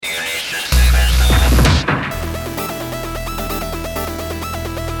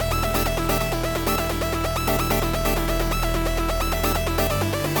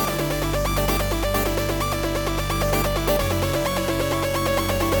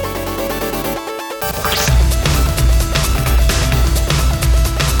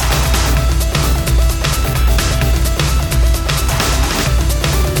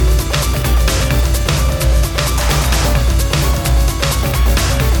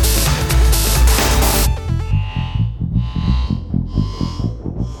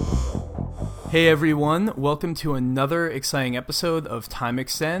Hey everyone, welcome to another exciting episode of Time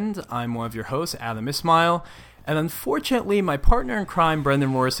Extend. I'm one of your hosts, Adam Ismail, and unfortunately my partner in crime,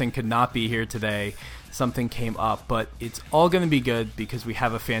 Brendan Morrison, could not be here today. Something came up, but it's all going to be good because we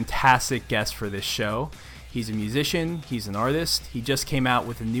have a fantastic guest for this show. He's a musician, he's an artist, he just came out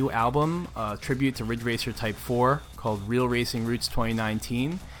with a new album, a tribute to Ridge Racer Type 4, called Real Racing Roots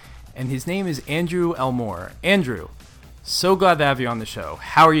 2019, and his name is Andrew Elmore. Andrew, so glad to have you on the show.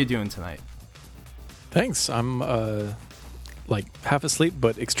 How are you doing tonight? Thanks. I'm half asleep,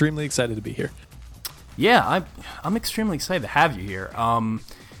 but extremely excited to be here. Yeah, I'm extremely excited to have you here.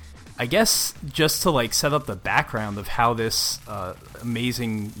 I guess just to set up the background of how this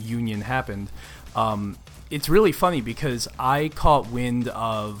amazing union happened. It's really funny because I caught wind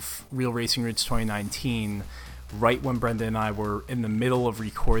of Real Racing Roots 2019 right when Brendan and I were in the middle of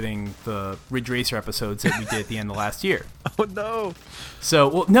recording the Ridge Racer episodes that we did at the end of last year. Oh, no. So,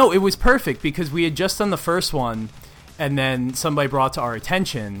 well, no, it was perfect because we had just done the first one, and then somebody brought it to our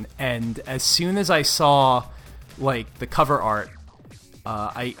attention, and as soon as I saw, the cover art,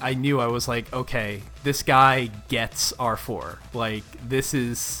 I knew. I was like, okay, this guy gets R4. This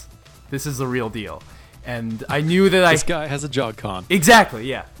is the real deal. And I knew that this guy has a JogCon. Exactly,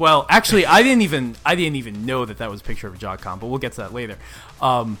 yeah. Well, actually, I didn't even know that was a picture of a JogCon, but we'll get to that later.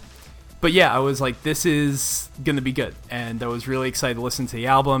 But yeah, I was like, this is gonna be good, and I was really excited to listen to the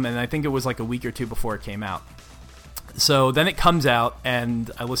album. And I think it was a week or two before it came out. So then it comes out,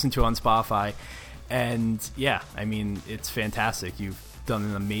 and I listened to it on Spotify, and yeah, I mean, it's fantastic. You've done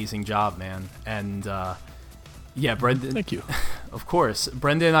an amazing job, man. And yeah, Brendan. Thank you. Of course,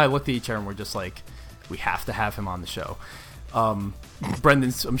 Brendan and I looked at each other and we're just like, we have to have him on the show.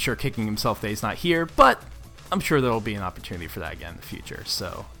 Brendan's, I'm sure, kicking himself that he's not here, but I'm sure there'll be an opportunity for that again in the future.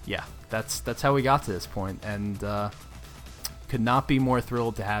 So yeah, that's how we got to this point, and could not be more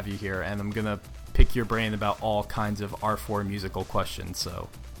thrilled to have you here. And I'm gonna pick your brain about all kinds of R4 musical questions. So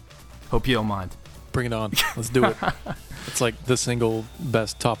hope you don't mind. Bring it on. Let's do it. It's the single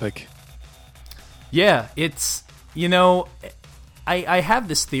best topic. Yeah, it's I have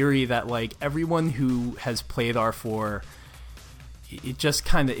this theory that everyone who has played R4, it just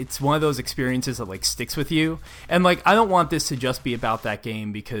it's one of those experiences that sticks with you. And I don't want this to just be about that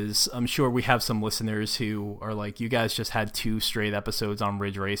game, because I'm sure we have some listeners who are you guys just had 2 straight episodes on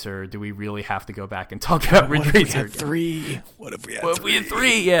Ridge Racer. Do we really have to go back and talk about Ridge Racer? What if we had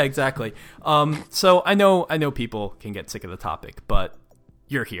 3? Yeah, exactly. So I know people can get sick of the topic, but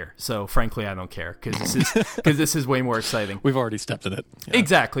you're here, so frankly, I don't care, because this is way more exciting. We've already stepped in it. Yeah.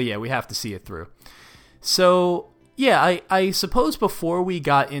 Exactly, yeah, we have to see it through. So, yeah, I suppose before we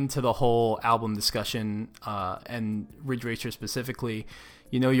got into the whole album discussion, and Ridge Racer specifically,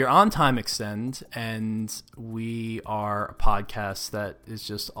 you're on Time Extend, and we are a podcast that is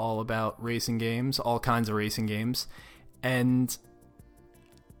just all about racing games, all kinds of racing games, and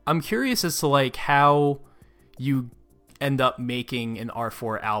I'm curious as to how you end up making an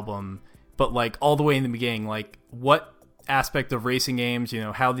R4 album, but all the way in the beginning, what aspect of racing games,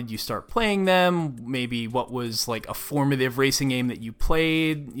 how did you start playing them? Maybe what was a formative racing game that you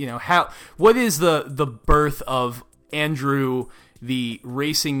played? What is the birth of Andrew, the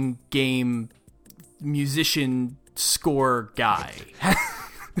racing game musician score guy?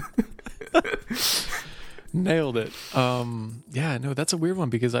 Nailed it. Yeah, no, that's a weird one,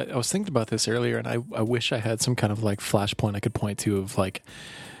 because I was thinking about this earlier, and I wish I had some kind of flashpoint I could point to of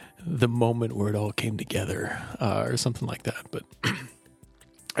the moment where it all came together, or something like that. But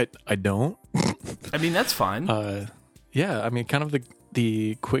I don't. I mean, that's fine. Yeah, I mean, kind of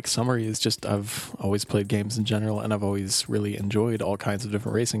the quick summary is just I've always played games in general, and I've always really enjoyed all kinds of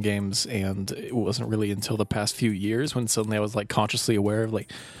different racing games. And it wasn't really until the past few years when suddenly I was consciously aware of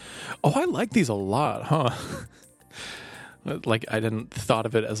oh, I like these a lot, huh? I didn't thought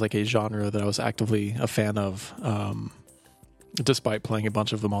of it as a genre that I was actively a fan of, despite playing a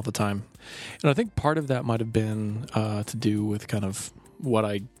bunch of them all the time. And I think part of that might have been to do with kind of what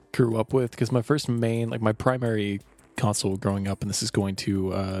I grew up with, because my first my primary console growing up, and this is going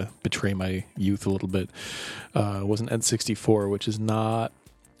to betray my youth a little bit, was an N64, which is not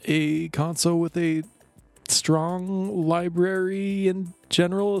a console with a strong library in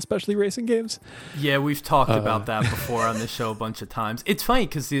general, especially racing games. Yeah, we've talked about that before on this show a bunch of times. It's funny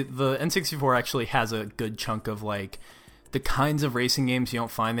because the N64 actually has a good chunk of the kinds of racing games you don't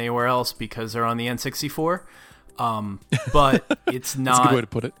find anywhere else because they're on the N64. But it's not. That's a good way to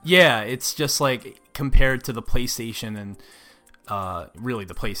put it. Yeah, it's just compared to the PlayStation, and really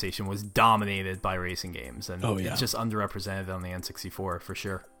the PlayStation was dominated by racing games, and it's just underrepresented on the N64 for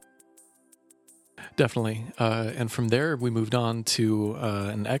sure. Definitely. And from there, we moved on to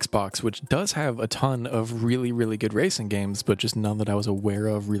an Xbox, which does have a ton of really, really good racing games, but just none that I was aware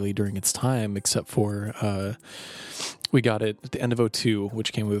of really during its time, except for we got it at the end of '02,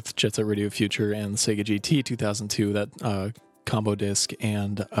 which came with Jet Set Radio Future and Sega GT 2002, that combo disc.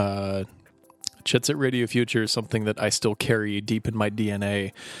 And Jet Set Radio Future is something that I still carry deep in my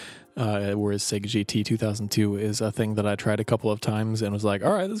DNA. Whereas Sega GT 2002 is a thing that I tried a couple of times and was like,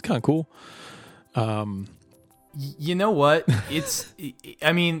 all right, this is kind of cool. You know what?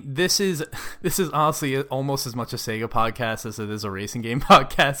 I mean, this is honestly almost as much a Sega podcast as it is a racing game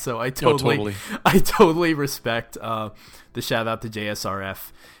podcast. So I totally respect the shout out to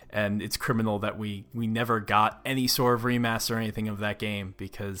JSRF, and it's criminal that we never got any sort of remaster or anything of that game,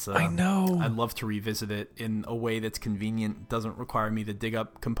 because I know I'd love to revisit it in a way that's convenient, doesn't require me to dig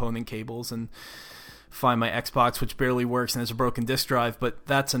up component cables and find my Xbox, which barely works and has a broken disk drive, but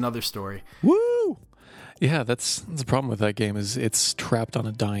that's another story. Woo! Yeah, that's the problem with that game, is it's trapped on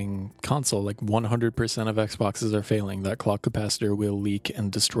a dying console. Like 100% of Xboxes are failing. That clock capacitor will leak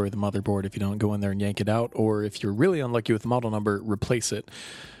and destroy the motherboard if you don't go in there and yank it out, or if you're really unlucky with the model number, replace it.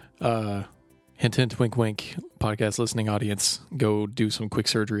 Hint, hint, wink, wink, podcast listening audience, go do some quick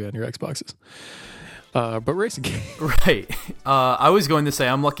surgery on your Xboxes. But racing game. Right. I was going to say,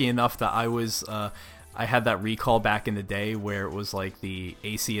 I'm lucky enough that I had that recall back in the day where it was like the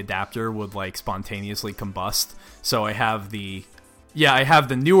AC adapter would like spontaneously combust. So I have the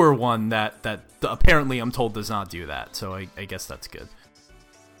newer one that apparently I'm told does not do that. So I guess that's good.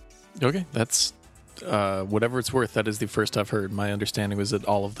 Okay, that's whatever it's worth. That is the first I've heard. My understanding was that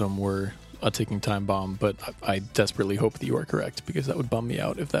all of them were a ticking time bomb, but I desperately hope that you are correct, because that would bum me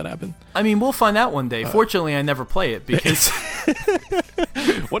out if that happened. I mean, we'll find out one day. Fortunately, I never play it because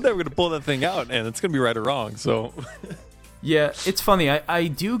one day we're going to pull that thing out and it's going to be right or wrong. So yeah, it's funny. I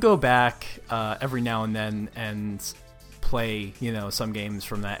do go back every now and then and play, some games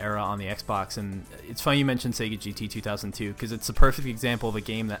from that era on the Xbox, and it's funny you mentioned Sega GT 2002, because it's a perfect example of a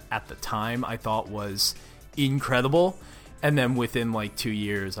game that at the time I thought was incredible, and then within like 2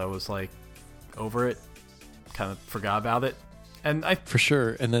 years I was like over it, kind of forgot about it, and for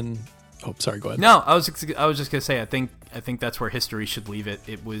sure. And then sorry, go ahead. No, I was just gonna say I think that's where history should leave it.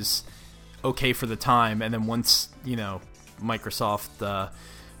 It was okay for the time, and then once Microsoft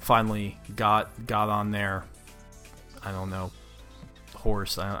finally got on their, I don't know,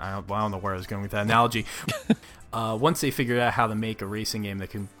 horse. I don't know where I was going with that analogy. Once they figured out how to make a racing game that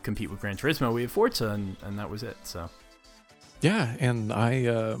can compete with Gran Turismo, we had Forza, and that was it. So yeah, and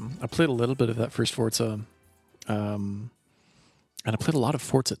I played a little bit of that first Forza, and I played a lot of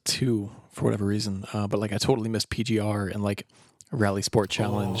Forza 2 for whatever reason. But like I totally missed PGR and like Rally Sport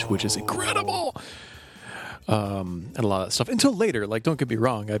Challenge, which is incredible. And a lot of stuff until later. Like, don't get me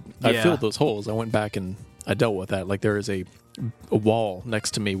wrong, I filled those holes. I went back and I dealt with that. Like, there is a wall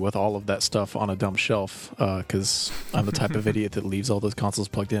next to me with all of that stuff on a dumb shelf, because I'm the type of idiot that leaves all those consoles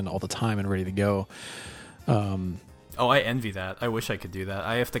plugged in all the time and ready to go. I envy that. I wish I could do that.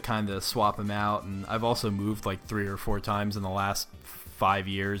 I have to kind of swap them out, and I've also moved like 3 or 4 times in the last 5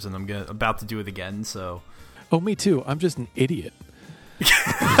 years, and I'm about to do it again. So, me too. I'm just an idiot.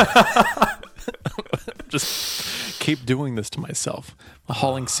 Just keep doing this to myself,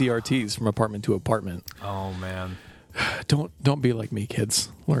 hauling CRTs from apartment to apartment. Oh man, don't be like me, kids.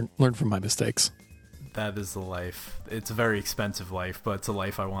 Learn from my mistakes. That is the life. It's a very expensive life, but it's a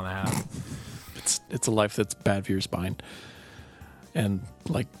life I want to have. It's a life that's bad for your spine and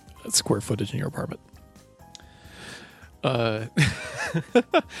like square footage in your apartment. But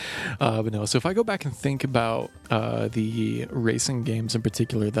no, so if I go back and think about the racing games in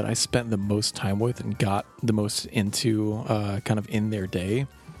particular that I spent the most time with and got the most into kind of in their day,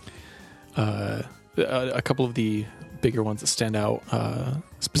 a couple of the bigger ones that stand out,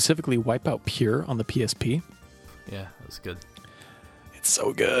 specifically Wipeout Pure on the PSP. Yeah, that was good. It's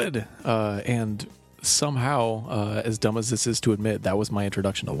so good. And somehow, as dumb as this is to admit, that was my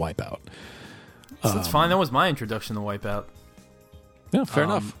introduction to Wipeout. So that's fine. That was my introduction to Wipeout. Yeah, fair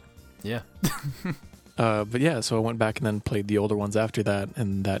enough. Yeah. But yeah, so I went back and then played the older ones after that,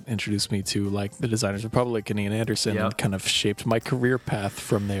 and that introduced me to like the Designers Republic and Ian Anderson, and kind of shaped my career path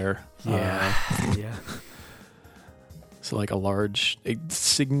from there. Yeah. Yeah. So like a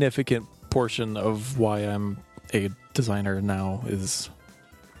significant portion of why I'm a designer now is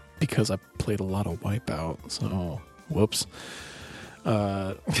because I played a lot of Wipeout. So, whoops.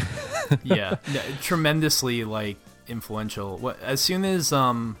 Yeah, tremendously like influential. As soon as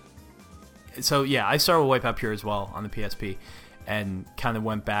so yeah, I started with Wipeout Pure as well on the PSP, and kind of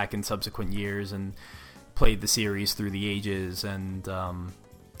went back in subsequent years and played the series through the ages. And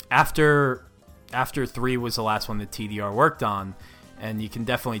after after 3 was the last one that TDR worked on, and you can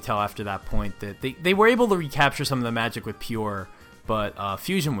definitely tell after that point that they were able to recapture some of the magic with Pure, but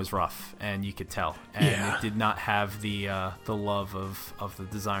Fusion was rough, and you could tell, and it did not have the love of the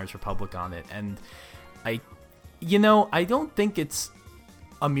Designers Republic on it. And I don't think it's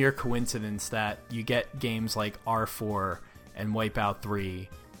a mere coincidence that you get games like R4 and Wipeout 3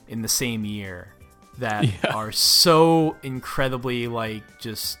 in the same year that are so incredibly like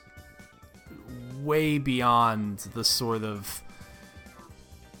just way beyond the sort of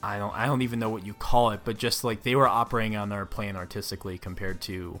I don't even know what you call it, but just like they were operating on their plane artistically compared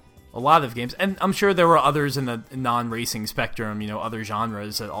to a lot of games. And I'm sure there were others in the non-racing spectrum, other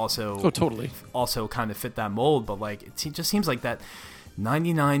genres that also also kind of fit that mold, but like it just seems like that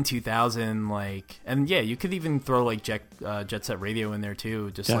 99, 2000, like, and yeah, you could even throw like Jet Set Radio in there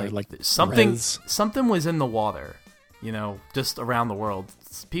too, just like something was in the water, just around the world.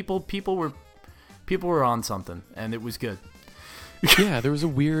 People were on something, and it was good. Yeah, there was a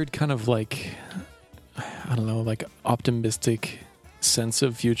weird kind of like, I don't know, like optimistic sense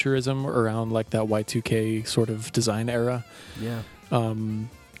of futurism around like that Y2K sort of design era. Yeah.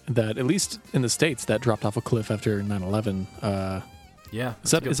 That at least in the States, that dropped off a cliff after 9/11. Yeah.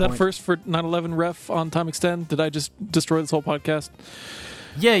 Is that first for 9/11 ref on Time Extend? Did I just destroy this whole podcast?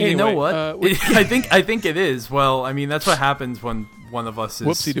 Yeah, you know what? I think it is. Well, I mean, that's what happens when one of us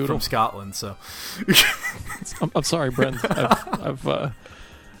is from Scotland. So, I'm sorry, Brent.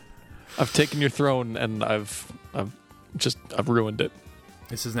 I've taken your throne and I've ruined it.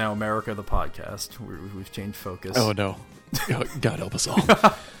 This is now America the podcast. We've changed focus. Oh no, God help us all.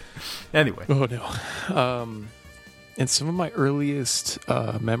 Anyway. Oh no. And some of my earliest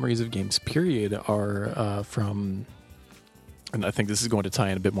memories of games, period, are from. And I think this is going to tie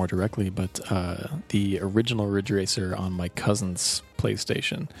in a bit more directly, but the original Ridge Racer on my cousin's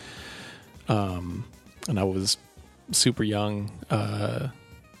PlayStation. And I was super young.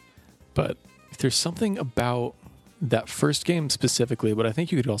 But there's something about that first game specifically, but I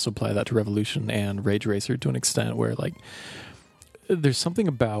think you could also apply that to Revolution and Rage Racer to an extent where, like, there's something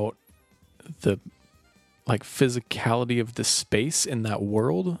about the like physicality of the space in that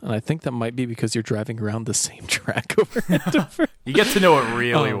world, and I think that might be because you're driving around the same track over and over. You get to know it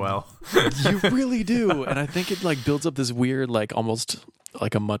really well. You really do, and I think it like builds up this weird, like almost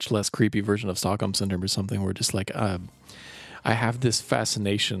like a much less creepy version of Stockholm Syndrome or something, where just like I have this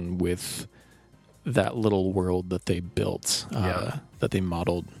fascination with that little world that they built, that they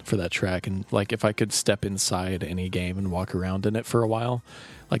modeled for that track, and like if I could step inside any game and walk around in it for a while,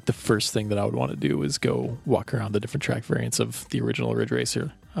 like the first thing that I would want to do is go walk around the different track variants of the original Ridge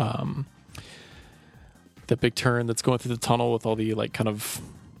Racer. That big turn that's going through the tunnel with all the like kind of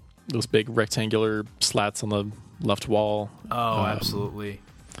those big rectangular slats on the left wall. Oh, absolutely.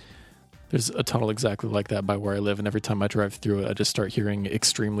 There's a tunnel exactly like that by where I live, and every time I drive through it, I just start hearing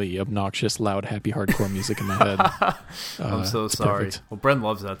extremely obnoxious, loud, happy hardcore music in my head. I'm so sorry. Perfect. Well, Bren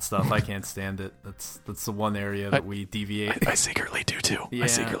loves that stuff. I can't stand it. That's the one area that we deviate. I secretly do too. Yeah. I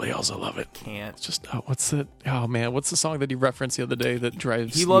secretly also love it. Can't. It's just what's the song that he referenced the other day that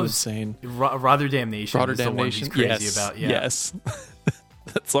drives he loves insane? Rotterdam Nation. Rotterdam Nation. He's crazy about. Yeah. Yes.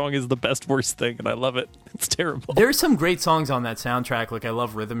 That song is the best worst thing, and I love it. It's terrible. There's some great songs on that soundtrack. Like I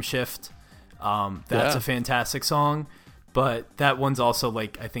love Rhythm Shift. That's a fantastic song, but that one's also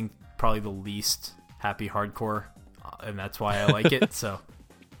like I think probably the least happy hardcore, and that's why I like it. So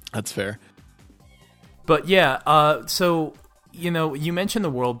that's fair. But yeah, so you mentioned the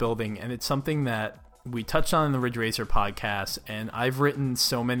world building, and it's something that we touched on in the Ridge Racer podcast, and I've written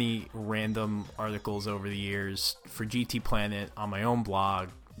so many random articles over the years for GT Planet on my own blog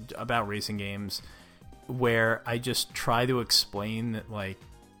about racing games, where I just try to explain that like.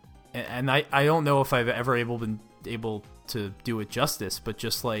 And I don't know if I've ever been able to do it justice, but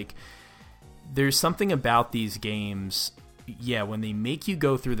just like there's something about these games, when they make you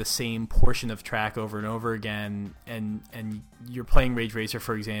go through the same portion of track over and over again, and you're playing Rage Racer,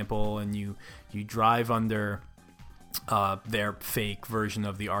 for example, and you drive under their fake version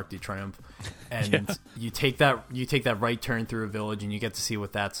of the Arc de Triomphe, and you take that right turn through a village, and you get to see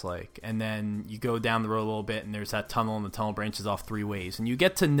what that's like, and then you go down the road a little bit, and there's that tunnel, and the tunnel branches off 3 ways, and you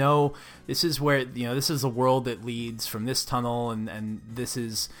get to know this is where this is the world that leads from this tunnel, and this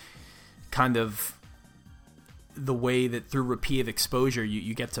is kind of the way that through repeated exposure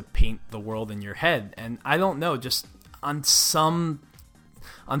you get to paint the world in your head. And I don't know, just on some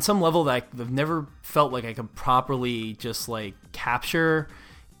level that I've never felt like I could properly just like capture,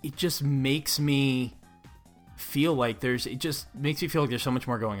 it just makes me feel like it just makes me feel like there's so much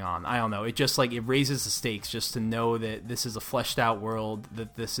more going on. I don't know. It just like, it raises the stakes just to know that this is a fleshed out world,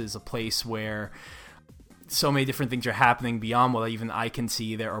 that this is a place where so many different things are happening beyond what even I can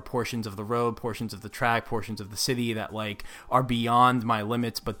see. There are portions of the road, portions of the track, portions of the city that like are beyond my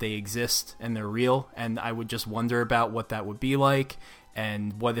limits, but they exist and they're real. And I would just wonder about what that would be like.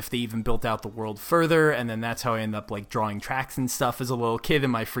 And what if they even built out the world further? And then that's how I end up like drawing tracks and stuff as a little kid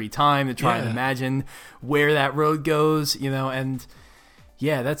in my free time to try and imagine where that road goes, you know? And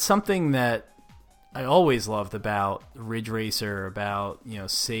yeah, that's something that I always loved about Ridge Racer, about, you know,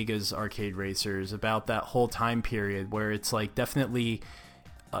 Sega's arcade racers, about that whole time period where it's like definitely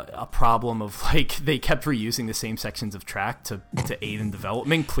a problem of like they kept reusing the same sections of track to aid in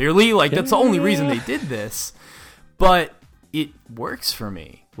development. Clearly, like that's the only reason they did this. But it works for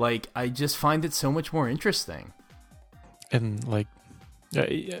me. Like, I just find it so much more interesting. And like,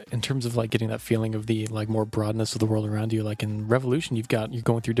 in terms of like getting that feeling of the like more broadness of the world around you, like in Revolution, you're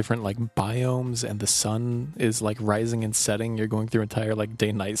going through different like biomes, and the sun is like rising and setting. You're going through entire like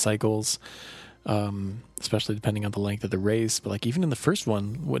day-night cycles, especially depending on the length of the race. But like even in the first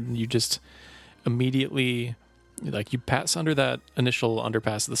one, when you just immediately like you pass under that initial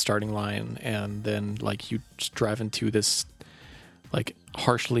underpass at the starting line, and then like you just drive into this like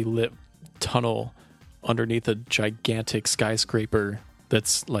harshly lit tunnel underneath a gigantic skyscraper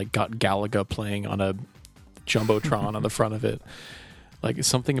that's like got Galaga playing on a jumbotron on the front of it. Like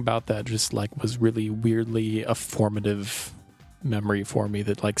something about that just like was really weirdly a formative memory for me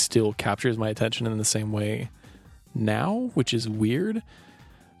that like still captures my attention in the same way now, which is weird.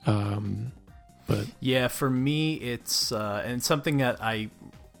 But yeah, for me it's and something that I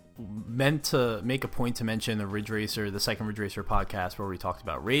meant to make a point to mention the second Ridge Racer podcast where we talked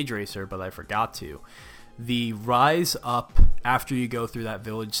about Rage Racer, but I forgot to. The rise up after you go through that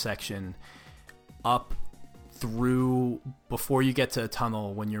village section, up through before you get to a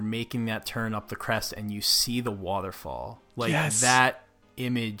tunnel, when you're making that turn up the crest and you see the waterfall, like that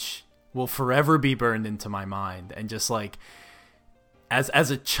image will forever be burned into my mind. And just like as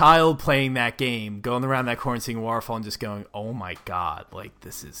a child playing that game, going around that corner and seeing a waterfall and just going, oh my god, like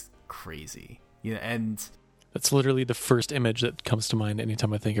this is crazy. You know, and that's literally the first image that comes to mind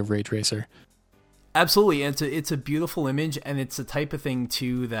anytime I think of Rage Racer. Absolutely, and it's a beautiful image, and it's the type of thing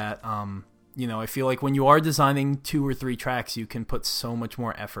too that you know, I feel like when you are designing 2 or 3 tracks, you can put so much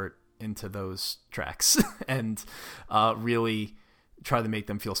more effort into those tracks and really try to make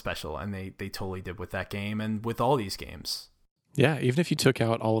them feel special, and they totally did with that game and with all these games. Yeah, even if you took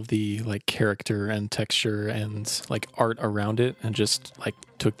out all of the like character and texture and like art around it and just like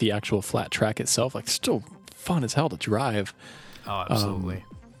took the actual flat track itself, like still fun as hell to drive. Oh, absolutely.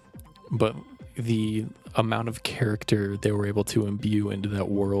 But the amount of character they were able to imbue into that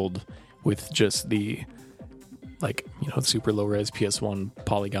world with just the like, you know, super low res PS1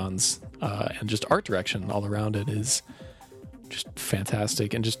 polygons and just art direction all around it is just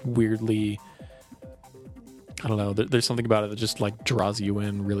fantastic and just weirdly, I don't know, there's something about it that just like draws you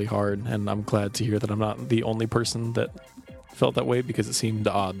in really hard, and I'm glad to hear that I'm not the only person that felt that way, because it seemed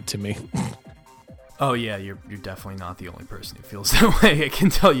odd to me. Oh yeah, you're definitely not the only person who feels that way. I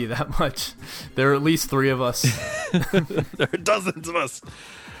can tell you that much. There are at least 3 of us. There are dozens of us.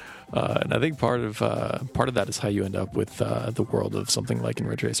 And I think part of that is how you end up with the world of something like in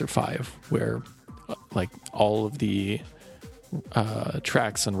Ridge Racer 5, where like all of the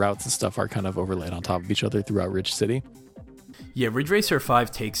tracks and routes and stuff are kind of overlaid on top of each other throughout Ridge City. Yeah, Ridge Racer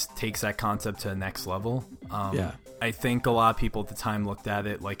 5 takes that concept to the next level. Yeah. I think a lot of people at the time looked at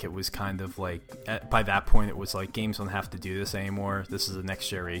it like it was kind of like, by that point it was like, games don't have to do this anymore. This is the next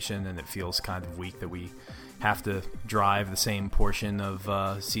generation, and it feels kind of weak that we have to drive the same portion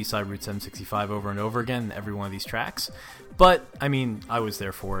of Seaside Route 765 over and over again, every one of these tracks. But, I mean, I was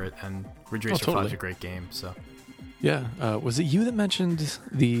there for it, and Ridge Racer 5 is a great game, so... Yeah, was it you that mentioned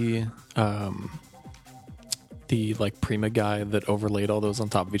the like Prima guy that overlaid all those on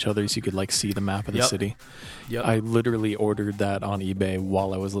top of each other so you could like see the map of the city? Yep. I literally ordered that on eBay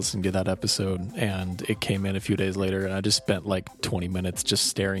while I was listening to that episode, and it came in a few days later, and I just spent like 20 minutes just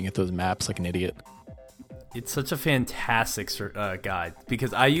staring at those maps like an idiot. It's such a fantastic guide,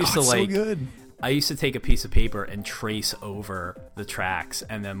 because I used to so good. I used to take a piece of paper and trace over the tracks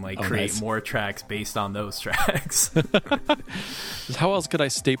and then like create more tracks based on those tracks. How else could I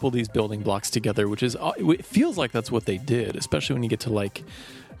staple these building blocks together? Which is, it feels like that's what they did, especially when you get to like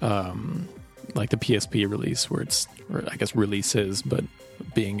the PSP release, or I guess releases, but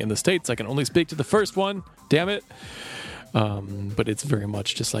being in the States, I can only speak to the first one. Damn it. But it's very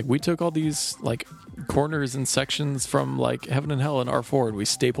much just like we took all these like corners and sections from like Heaven and Hell and R4 and we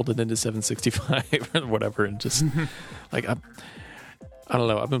stapled it into 765 or whatever, and just like I don't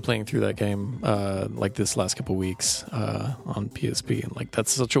know. I've been playing through that game like this last couple weeks on PSP, and like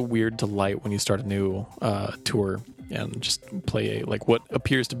that's such a weird delight when you start a new tour and just play like what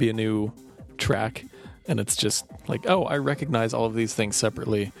appears to be a new track, and it's just like, oh, I recognize all of these things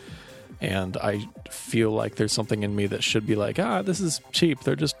separately. And I feel like there's something in me that should be like, this is cheap.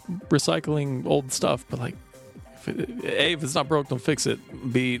 They're just recycling old stuff. But like, if it's not broke, don't fix it.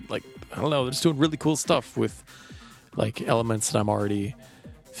 B, like, I don't know. They're just doing really cool stuff with like elements that I'm already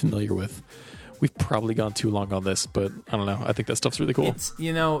familiar with. We've probably gone too long on this, but I don't know. I think that stuff's really cool. It's,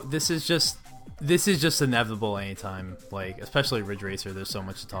 this is just inevitable anytime, like, especially Ridge Racer. There's so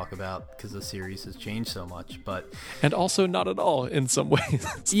much to talk about because the series has changed so much, and also not at all in some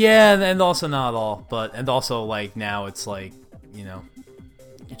ways. Yeah, and also not at all, and also like now it's like,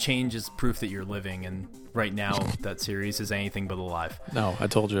 change is proof that you're living, and right now that series is anything but alive. No, I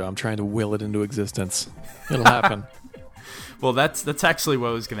told you, I'm trying to will it into existence. It'll happen. Well, that's actually what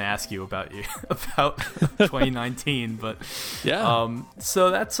I was going to ask you about 2019, but yeah. So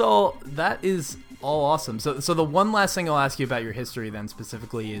that is all awesome. So the one last thing I'll ask you about your history then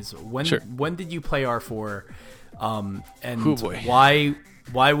specifically is when did you play R4, and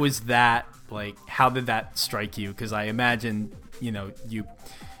why was that, like, how did that strike you? Because I imagine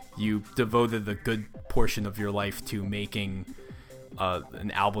you devoted a good portion of your life to making an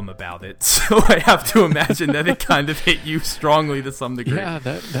album about it, so I have to imagine that it kind of hit you strongly to some degree. Yeah,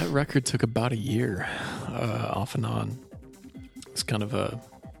 that record took about a year, off and on. It's kind of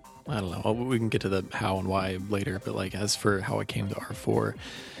I don't know. We can get to the how and why later, but like as for how I came to R4,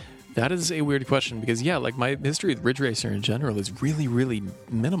 that is a weird question because like my history with Ridge Racer in general is really, really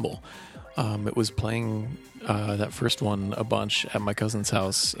minimal. It was playing that first one a bunch at my cousin's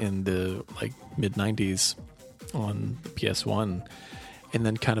house in the like mid 90s on the PS1, and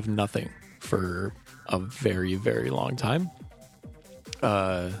then kind of nothing for a very, very long time.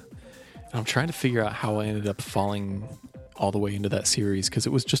 I'm trying to figure out how I ended up falling all the way into that series because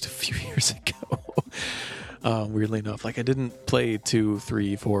it was just a few years ago. Weirdly enough, like I didn't play 2,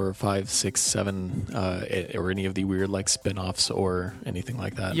 3, 4, 5, 6, 7, or any of the weird like spin-offs or anything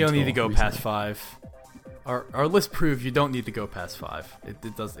like that. You don't need to go past 5. Our list proves you don't need to go past 5. It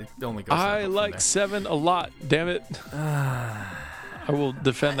only goes. I like 7 a lot. Damn it! I will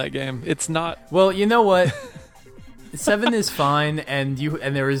defend that game. It's not. Well, you know what? 7 is fine, and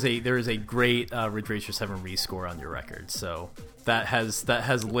there is a great Ridge Racer 7 rescore on your record. So that has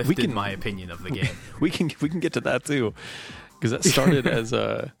lifted my opinion of the game. We can get to that too, because that started as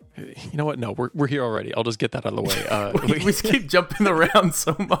a. You know what? No, we're here already. I'll just get that out of the way. We just keep jumping around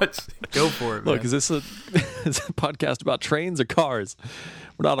so much. Go for it, man. Look, is this a podcast about trains or cars?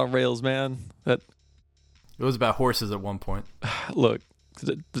 We're not on rails, man. It was about horses at one point. Look,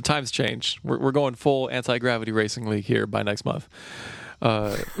 the times change. We're going full anti-gravity racing league here by next month.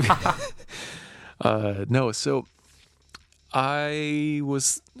 No, so I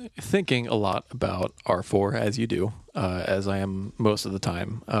was thinking a lot about R4, as you do, as I am most of the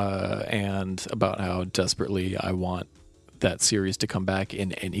time, and about how desperately I want that series to come back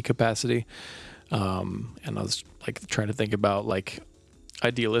in any capacity. And I was like trying to think about like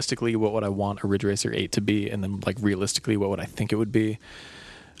idealistically what would I want a Ridge Racer 8 to be, and then like realistically what would I think it would be.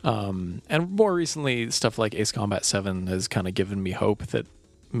 And more recently, stuff like Ace Combat 7 has kind of given me hope that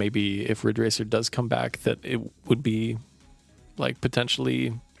maybe if Ridge Racer does come back, that it would be like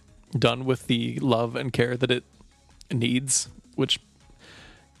potentially done with the love and care that it needs, which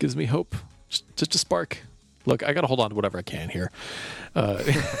gives me hope. Just a spark. Look, I gotta hold on to whatever I can here.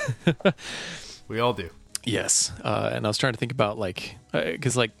 We all do. Yes, and I was trying to think about like,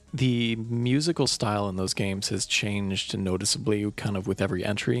 because like the musical style in those games has changed noticeably, kind of with every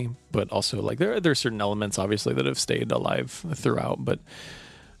entry. But also like there are certain elements obviously that have stayed alive throughout, but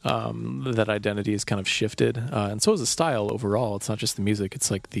that identity has kind of shifted, and so is the style overall. It's not just the music; it's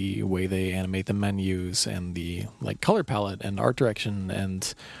like the way they animate the menus and the like color palette and art direction,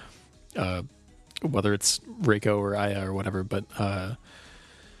 and whether it's Reiko or Aya or whatever. But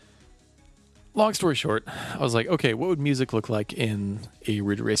long story short, I was like, okay, what would music look like in a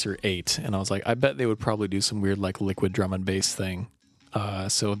Ridge Racer 8? And I was like, I bet they would probably do some weird like liquid drum and bass thing.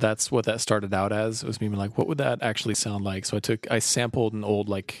 So that's what that started out as. It was me being like, what would that actually sound like? So I sampled an old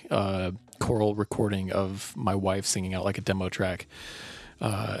like choral recording of my wife singing out like a demo track,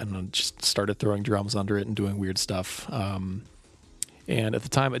 and then just started throwing drums under it and doing weird stuff. And at the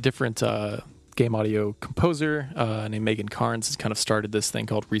time, a different game audio composer named Megan Carnes has kind of started this thing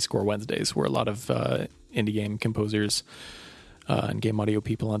called Rescore Wednesdays, where a lot of indie game composers and game audio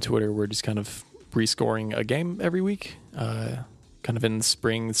people on Twitter were just kind of rescoring a game every week, kind of in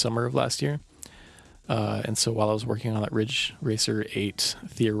spring, summer of last year. And so while I was working on that Ridge Racer 8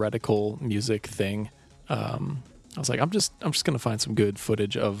 theoretical music thing, I was like, I'm just going to find some good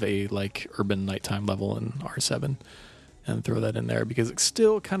footage of a like urban nighttime level in R7 and throw that in there because it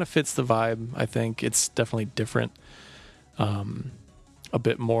still kind of fits the vibe. I think it's definitely different, a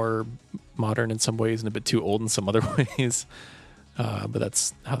bit more modern in some ways and a bit too old in some other ways. But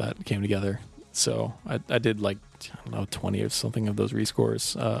that's how that came together. So I did like, I don't know, 20 or something of those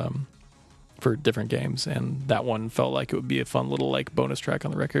rescores, for different games, and that one felt like it would be a fun little like bonus track on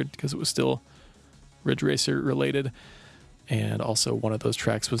the record because it was still Ridge Racer related, and also one of those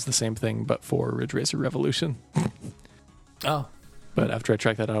tracks was the same thing but for Ridge Racer Revolution. Oh, but after I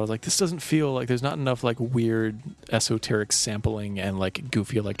tracked that out, I was like, this doesn't feel like there's not enough like weird esoteric sampling and like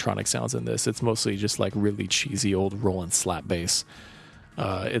goofy electronic sounds in this. It's mostly just like really cheesy old roll and slap bass.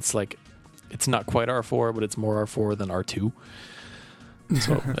 It's like it's not quite R4, but it's more R4 than R2.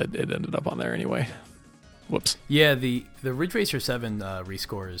 So it ended up on there anyway. Whoops. Yeah, the Ridge Racer 7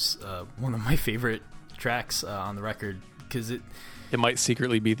 rescore is one of my favorite tracks on the record because it might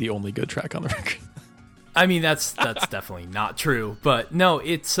secretly be the only good track on the record. I mean, that's definitely not true, but no,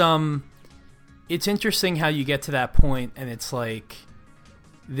 it's interesting how you get to that point and it's like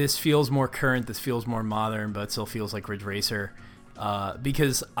this feels more current, this feels more modern, but it still feels like Ridge Racer.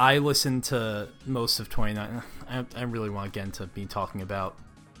 Because I listened to most of 29. I really want to get into me talking about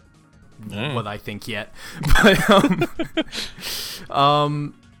what I think yet, but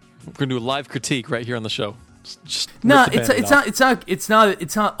we're gonna do a live critique right here on the show. No, it's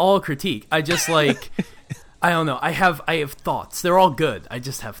not all critique. I just like I don't know. I have thoughts. They're all good. I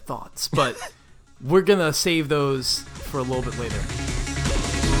just have thoughts, but we're gonna save those for a little bit later.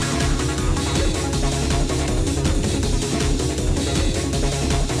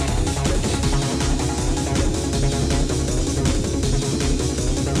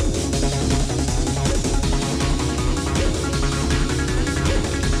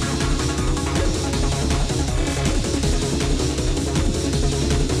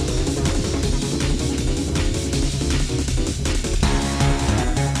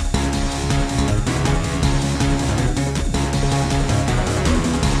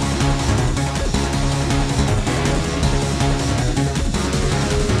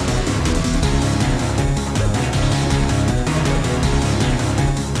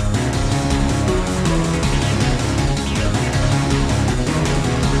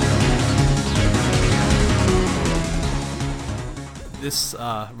 This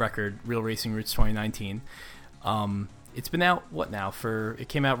record, Real Racing Roots 2019, it's been out, it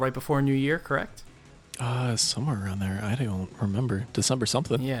came out right before New Year, correct? Somewhere around there. I don't remember. December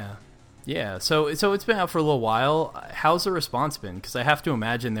something. Yeah. So it's been out for a little while. How's the response been? Because I have to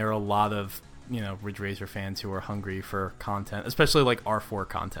imagine there are a lot of, Ridge Racer fans who are hungry for content, especially like R4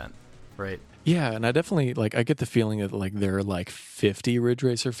 content, right? Yeah, and I definitely I get the feeling that there are 50 Ridge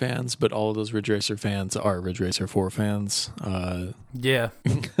Racer fans, but all of those Ridge Racer fans are Ridge Racer 4 fans. Yeah.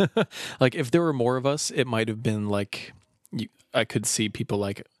 If there were more of us, it might have been I could see people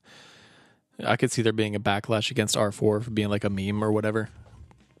I could see there being a backlash against R4 for being a meme or whatever,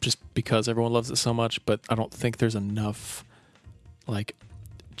 just because everyone loves it so much, but I don't think there's enough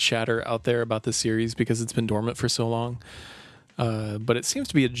chatter out there about this series because it's been dormant for so long. But it seems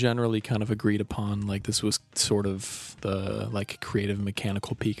to be a generally kind of agreed upon, this was sort of the creative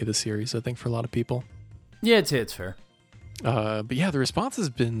mechanical peak of the series, I think, for a lot of people. Yeah, it's fair. But yeah, the response has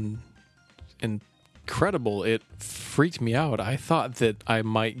been incredible. It freaked me out. I thought that I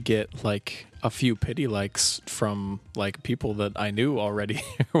might get a few pity likes from people that I knew already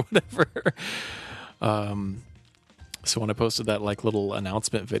or whatever. So when I posted that little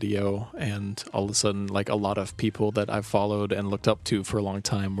announcement video, and all of a sudden a lot of people that I've followed and looked up to for a long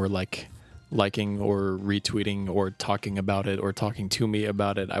time were liking or retweeting or talking about it or talking to me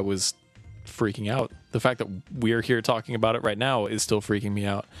about it, I was freaking out. The fact that we're here talking about it right now is still freaking me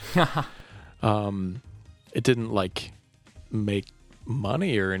out. It didn't make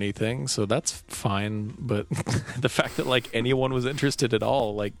money or anything, so that's fine, but the fact that anyone was interested at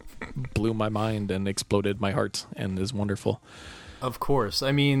all blew my mind and exploded my heart and is wonderful. Of course.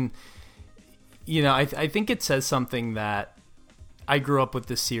 I mean, I think it says something that I grew up with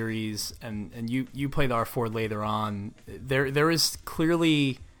this series, and you played R4 later on. There is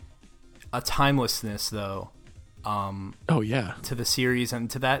clearly a timelessness though. Oh yeah, to the series and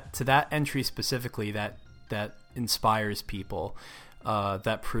to that entry specifically that inspires people.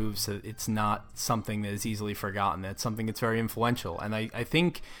 that proves that it's not something that is easily forgotten. It's something that's very influential. And I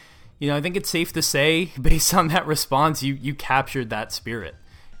think, I think it's safe to say, based on that response, you captured that spirit.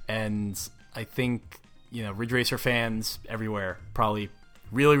 And I think, Ridge Racer fans everywhere probably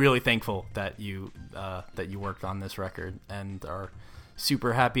really, really thankful that you worked on this record and are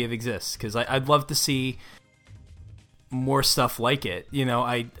super happy it exists, because I'd love to see more stuff like it.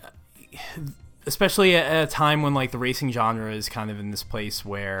 Especially at a time when like the racing genre is kind of in this place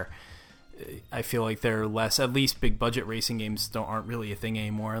where I feel like they're less, at least big budget racing games aren't really a thing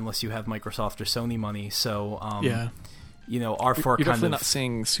anymore unless you have Microsoft or Sony money. So R4 You're kind definitely of not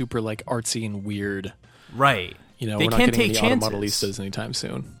seeing super like artsy and weird. Right. We're they not can't getting take any chances. Automodelistas anytime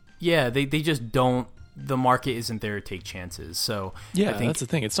soon. Yeah, they just don't. The market isn't there to take chances. So yeah, I think, that's the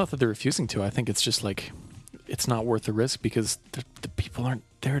thing. It's not that they're refusing to. I think it's just like it's not worth the risk because the people aren't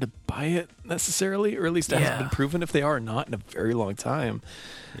there to buy it necessarily, or at least it hasn't been proven if they are or not in a very long time.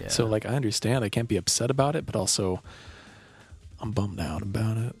 Yeah. So like I understand, I can't be upset about it, but also I'm bummed out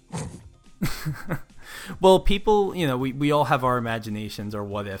about it. Well, people, we all have our imaginations or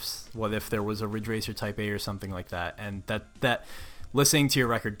what ifs. What if there was a Ridge Racer Type A or something like that? And that listening to your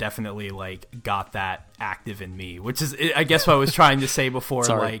record definitely like got that active in me, which is, I guess, what I was trying to say before.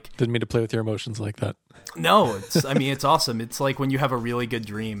 Sorry, like, didn't mean to play with your emotions like that. No, it's awesome. It's like when you have a really good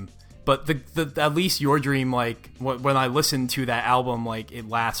dream, but the at least your dream, like when I listen to that album, like it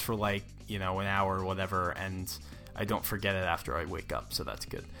lasts for like an hour or whatever, and I don't forget it after I wake up, so that's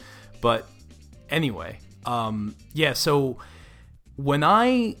good. But anyway, so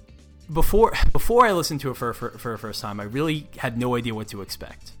when before I listened to it for a first time, I really had no idea what to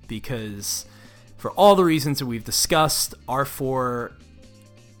expect, because for all the reasons that we've discussed, R4,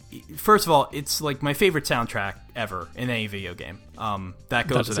 first of all, it's like my favorite soundtrack ever in any video game. That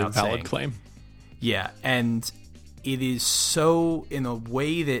goes without saying. That's a valid claim. Yeah, and it is so in a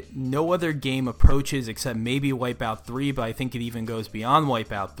way that no other game approaches except maybe Wipeout 3, but I think it even goes beyond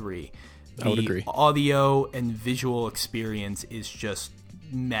Wipeout 3. I would agree. The audio and visual experience is just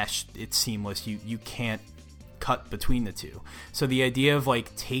meshed. It's seamless. You can't cut between the two. So the idea of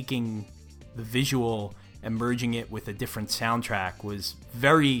like taking the visual and merging it with a different soundtrack was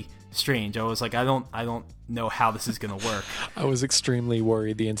very strange. I was like, I don't know how this is going to work. I was extremely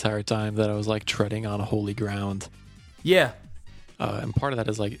worried the entire time that I was like treading on holy ground. Yeah. And part of that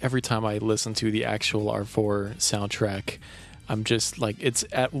is like every time I listen to the actual R4 soundtrack, I'm just like, it's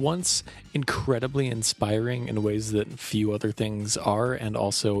at once incredibly inspiring in ways that few other things are, and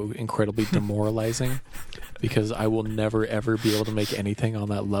also incredibly demoralizing, because I will never ever be able to make anything on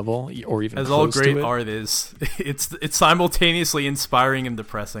that level or even as close all great to it. art is. It's simultaneously inspiring and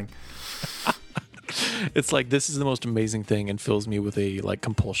depressing. It's like, this is the most amazing thing, and fills me with a like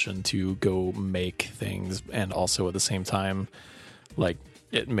compulsion to go make things, and also at the same time, like,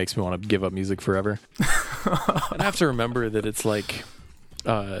 it makes me want to give up music forever. And I have to remember that it's like,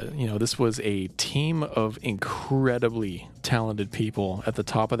 this was a team of incredibly talented people at the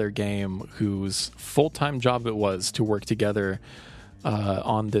top of their game whose full-time job it was to work together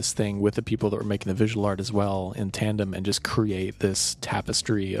on this thing with the people that were making the visual art as well in tandem, and just create this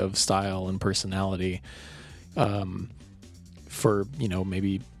tapestry of style and personality for,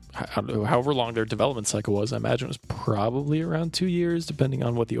 maybe however long their development cycle was. I imagine it was probably around 2 years, depending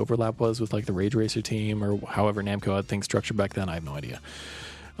on what the overlap was with like the Rage Racer team, or however Namco had things structured back then. I have no idea.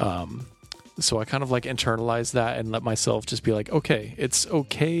 So I kind of like internalized that and let myself just be like, okay, it's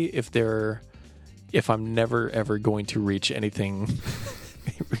okay if I'm never ever going to reach anything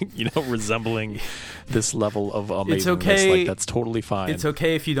resembling this level of amazingness. It's okay. Like, that's totally fine. It's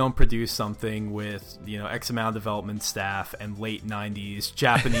okay if you don't produce something with, X amount of development staff and late 90s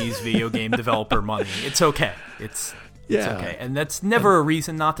Japanese video game developer money. It's okay. It's okay. And that's never a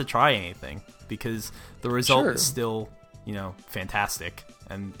reason not to try anything, because the result is still, fantastic.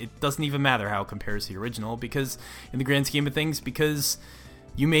 And it doesn't even matter how it compares to the original, because in the grand scheme of things, because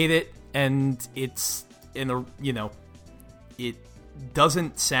you made it, and it's it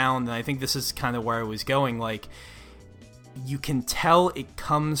doesn't sound, and I think this is kind of where I was going, like, you can tell it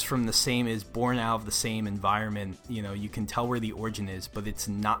comes from the same, is born out of the same environment. You can tell where the origin is, but it's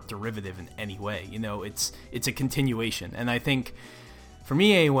not derivative in any way. It's a continuation. And I think, for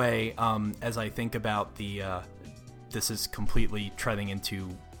me anyway, as I think about this is completely treading into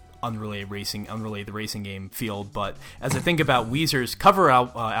unrelated the racing game field, but as I think about Weezer's cover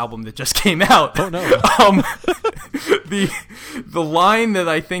album that just came out, oh no, the line that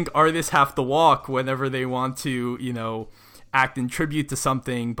I think artists have to walk whenever they want to, act in tribute to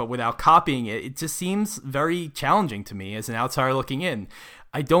something, but without copying it, it just seems very challenging to me as an outsider looking in.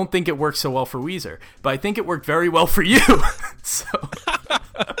 I don't think it works so well for Weezer, but I think it worked very well for you. So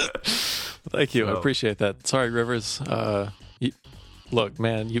Thank you. I appreciate that. Sorry, Rivers. Look,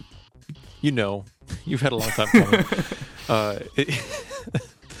 man, you know, you've had a long time coming.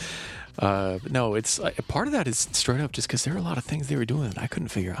 No, it's part of that is straight up just because there are a lot of things they were doing that I couldn't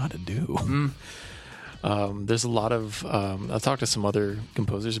figure out how to do. There's a lot of I've talked to some other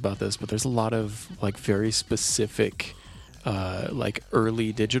composers about this, but there's a lot of like very specific like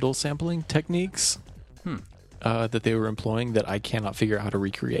early digital sampling techniques that they were employing that I cannot figure out how to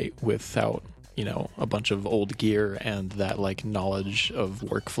recreate without, you know, a bunch of old gear and that like knowledge of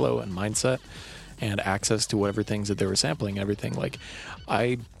workflow and mindset and access to whatever things that they were sampling and everything. Like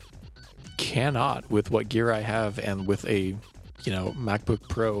I cannot, with what gear I have and with a, you know, MacBook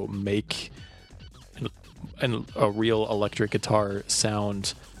Pro, make a real electric guitar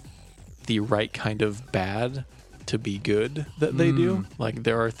sound the right kind of bad to be good that they do. Like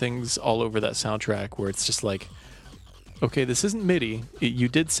there are things all over that soundtrack where it's just like, okay, this isn't MIDI. You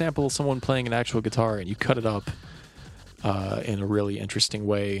did sample someone playing an actual guitar and you cut it up in a really interesting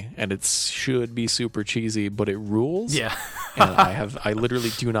way, and it should be super cheesy, but it rules. Yeah. And I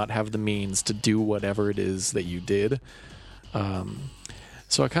literally do not have the means to do whatever it is that you did.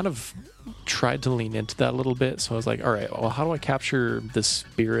 So I kind of tried to lean into that a little bit. So I was like, all right, well, how do I capture the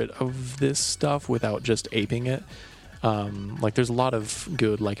spirit of this stuff without just aping it? Like there's a lot of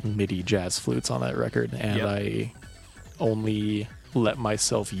good like MIDI jazz flutes on that record, and I only let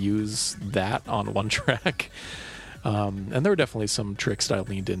myself use that on one track. And there were definitely some tricks that I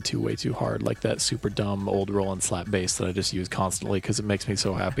leaned into way too hard, like that super dumb old roll and slap bass that I just use constantly because it makes me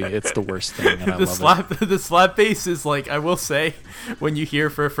so happy. It's the worst thing, and I love it. The slap bass is like, I will say, when you hear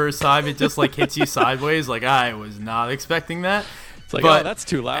it for the first time, it just like hits you sideways. Like I was not expecting that. It's like, oh, that's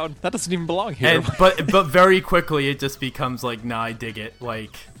too loud. That doesn't even belong here. But very quickly it just becomes like, nah, I dig it.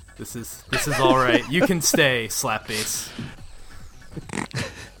 Like this is all right. You can stay, slap bass.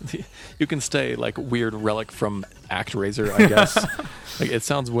 You can stay, like weird relic from ActRaiser, I guess. Like it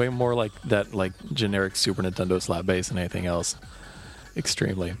sounds way more like that, like generic Super Nintendo slap bass than anything else.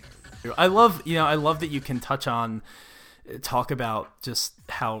 Extremely. I love that you can talk about just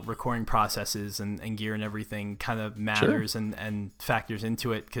how recording processes and gear and everything kind of matters and factors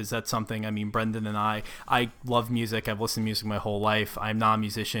into it, because that's something, I mean, Brendan and I love music. I've listened to music my whole life. I'm not a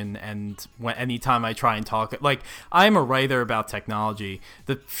musician, and anytime I try and talk, like, I'm a writer about technology.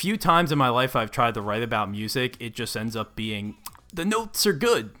 The few times in my life I've tried to write about music, it just ends up being, the notes are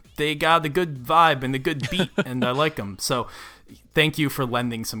good. They got a good vibe and a good beat, and I like them. So thank you for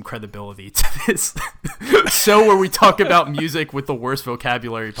lending some credibility to this show where we talk about music with the worst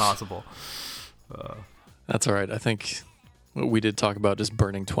vocabulary possible. That's all right. I think we did talk about just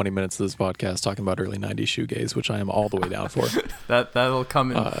burning 20 minutes of this podcast talking about early 90s shoegaze, which I am all the way down for. That'll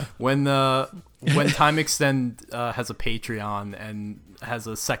come in when Time Extend has a Patreon and has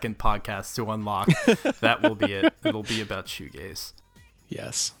a second podcast to unlock. That will be it. It'll be about shoegaze.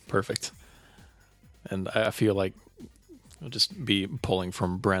 Yes, perfect. And I feel like I'll just be pulling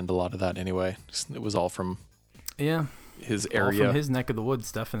from Brand a lot of that anyway. It was all from his area. All from his neck of the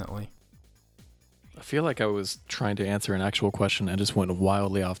woods, definitely. I feel like I was trying to answer an actual question and just went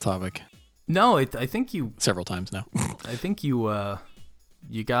wildly off topic. No, I think you... Several times now. I think you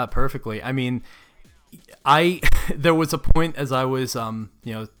got it perfectly. I mean, there was a point as I was,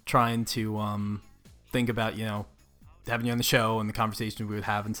 trying to think about, having you on the show and the conversations we would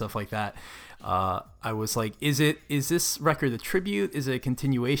have and stuff like that. I was like, is this record a tribute? Is it a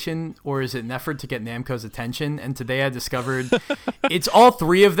continuation? Or is it an effort to get Namco's attention? And today I discovered it's all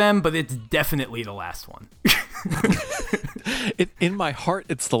three of them, but it's definitely the last one. In my heart,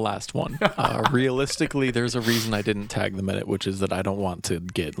 it's the last one. Realistically, there's a reason I didn't tag them in it, which is that I don't want to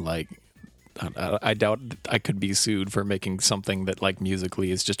get, like, I doubt I could be sued for making something that, like,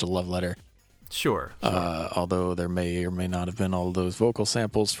 musically is just a love letter. Sure. Although there may or may not have been all those vocal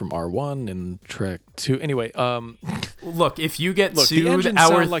samples from R1 and track 2. Anyway, look, if you get sued, the engines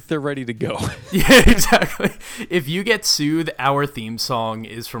sound like they're ready to go. Yeah, exactly. If you get sued, our theme song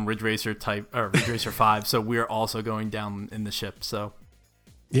is from Ridge Racer 5, so we're also going down in the ship. So.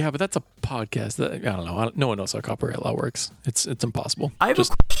 Yeah, but that's a podcast. I don't know. No one knows how copyright law works. It's impossible. I have a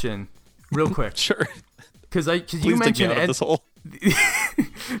question, real quick. Sure. Because you mentioned this hole.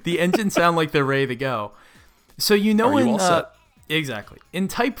 The engines sound like they're ready to go. So exactly, in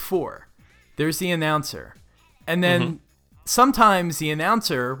Type 4, there's the announcer, and then sometimes the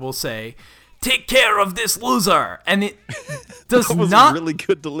announcer will say, "Take care of this loser," and it does that was not a really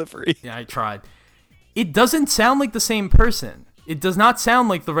good delivery. Yeah, I tried. It doesn't sound like the same person. It does not sound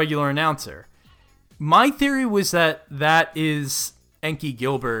like the regular announcer. My theory was that is Enki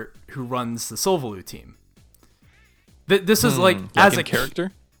Gilbert, who runs the Solvaloo team. This is like as a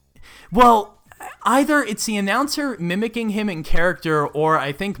character. Well, either it's the announcer mimicking him in character, or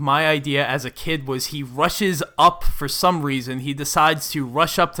I think my idea as a kid was he rushes up for some reason. He decides to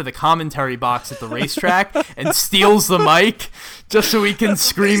rush up to the commentary box at the racetrack and steals the mic just so he can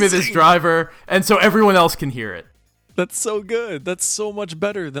scream at his driver and so everyone else can hear it. That's so good. That's so much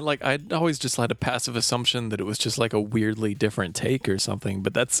better than like I always just had a passive assumption that it was just like a weirdly different take or something,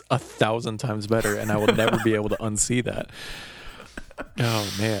 but that's 1,000 times better, and I will never be able to unsee that.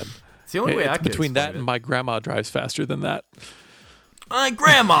 Oh man. It's the only way I can between that explain and my grandma drives faster than that. My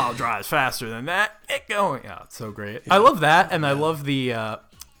grandma drives faster than that. It going. Oh, it's so great. Yeah. I love that, and I love the I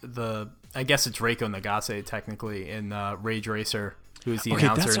guess it's Reiko Nagase technically in Rage Racer, who's the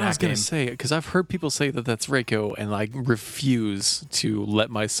announcer that's in what I was that game. gonna say, because I've heard people say that that's Reiko, and I refuse to let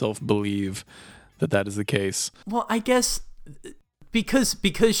myself believe that is the case. Well, I guess because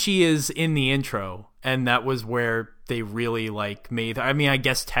she is in the intro, and that was where they really like made her. I mean, I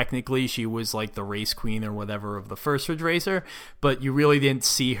guess technically she was like the race queen or whatever of the first Ridge Racer, but you really didn't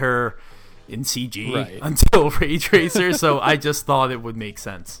see her in CG until Rage Racer, so I just thought it would make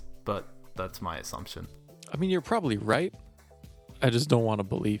sense, but that's my assumption. I mean, you're probably right. I just don't want to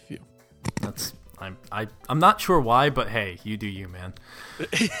believe you. I'm not sure why, but hey, you do you, man.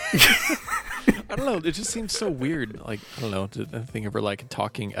 I don't know. It just seems so weird. Like, I don't know. I think of her like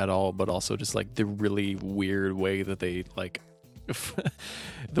talking at all, but also just like the really weird way that they like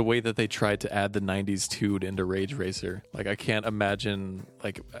the way that they tried to add the 90s tude into Rage Racer. Like, I can't imagine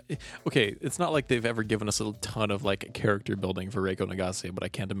like, okay, it's not like they've ever given us a ton of like character building for Reiko Nagase, but I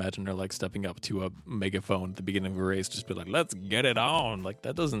can't imagine her like stepping up to a megaphone at the beginning of a race, just be like, let's get it on. Like,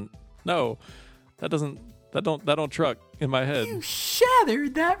 that don't truck in my head. You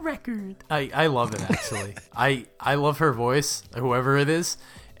shattered that record. I love it, actually. I love her voice, whoever it is.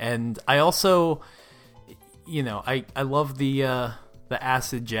 And I also, I love the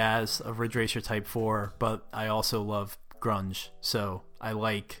acid jazz of Ridge Racer Type 4, but I also love grunge. So I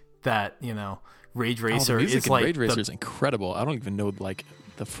like that, Rage Racer the music is in like... Rage Racer is incredible. I don't even know, like,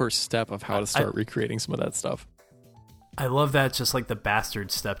 the first step of how to start recreating some of that stuff. I love that, just like the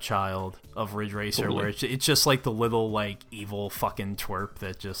bastard stepchild of Ridge Racer, totally. Where it's just like the little like evil fucking twerp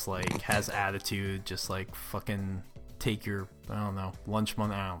that just like has attitude, just like fucking take your lunch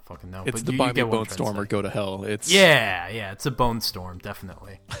money. I don't fucking know. It's but the buy me Bone Storm or go to hell. It's it's a Bone Storm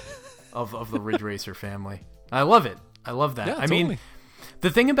definitely of the Ridge Racer family. I love it. I love that. Yeah, I totally. mean, the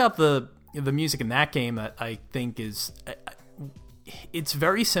thing about the music in that game that I think is. It's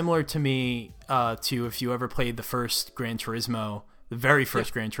very similar to me to if you ever played the first Gran Turismo, the very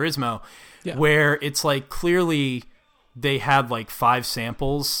first Gran Turismo, where it's like clearly they had like 5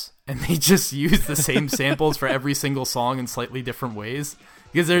 samples and they just used the same samples for every single song in slightly different ways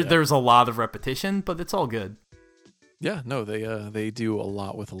because there's a lot of repetition, but it's all good. Yeah, no, they do a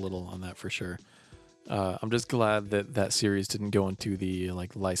lot with a little on that for sure. I'm just glad that series didn't go into the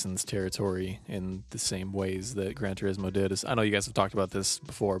like licensed territory in the same ways that Gran Turismo did. I know you guys have talked about this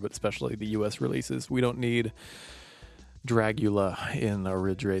before, but especially the US releases. We don't need Dragula in a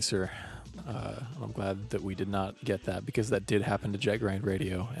Ridge Racer. I'm glad that we did not get that because that did happen to Jet Grind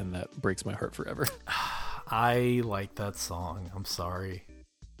Radio, and that breaks my heart forever. I like that song. I'm sorry.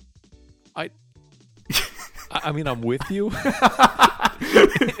 I mean, I'm with you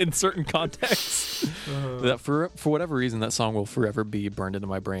in certain contexts. That for whatever reason, that song will forever be burned into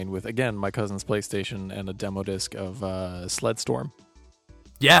my brain with, again, my cousin's PlayStation and a demo disc of Sledstorm.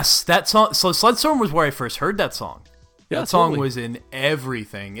 Yes, that song. So Sledstorm was where I first heard that song. Yeah, that song was in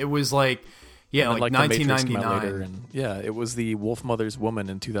everything. It was like, like 1999. And it was the Wolf Mother's Woman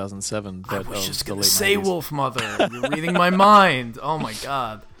in 2007. I was just going to say 90s. Wolf Mother. You're reading my mind. Oh, my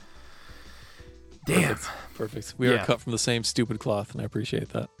God. Damn. Perfect. We are cut from the same stupid cloth, and I appreciate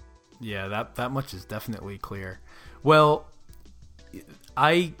that. Yeah, that much is definitely clear. Well,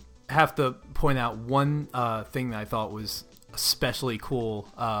 I have to point out one thing that I thought was especially cool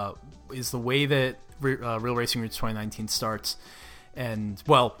is the way that Real Racing Roots 2019 starts. And,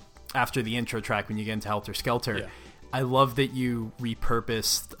 well, after the intro track, when you get into Helter Skelter, I love that you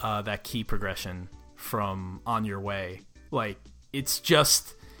repurposed that key progression from On Your Way. Like, it's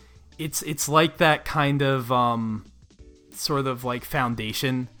just... It's like that kind of sort of like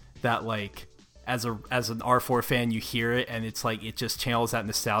foundation that like as an R4 fan you hear it and it's like it just channels that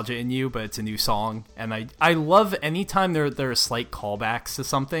nostalgia in you, but it's a new song. And I love anytime there are slight callbacks to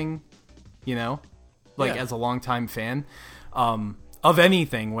something, as a longtime fan of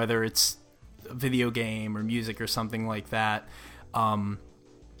anything, whether it's a video game or music or something like that. I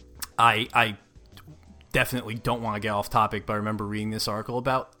definitely don't want to get off topic, but I remember reading this article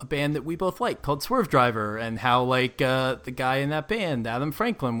about a band that we both like called Swerve Driver, and how like the guy in that band, Adam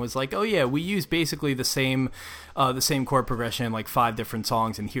Franklin, was like, oh yeah, we use basically the same chord progression in like 5 different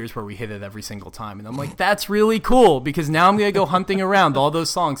songs, and here's where we hit it every single time. And I'm like, that's really cool, because now I'm gonna go hunting around all those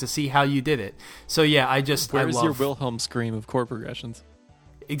songs to see how you did it. So yeah, where's your Wilhelm scream of chord progressions?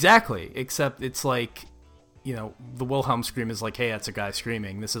 Exactly, except it's like, you know, the Wilhelm scream is like, hey, that's a guy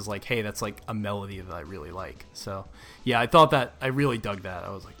screaming. This is like, hey, that's like a melody that I really like. So, yeah, I really dug that.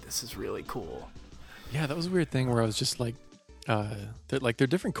 I was like, this is really cool. Yeah, that was a weird thing where I was just like, they're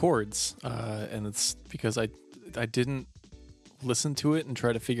different chords, and it's because I didn't listen to it and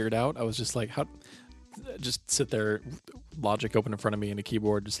try to figure it out. I was just like, just sit there, Logic open in front of me and a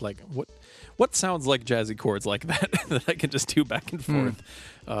keyboard, just like, what sounds like jazzy chords like that that I can just do back and forth.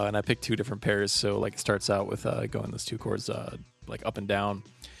 And I picked 2 different pairs, so like it starts out with going those 2 chords like up and down,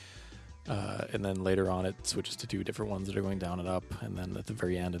 and then later on it switches to 2 different ones that are going down and up, and then at the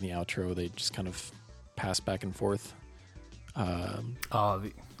very end in the outro they just kind of pass back and forth.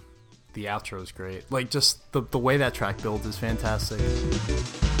 The outro is great. Like, just the way that track builds is fantastic.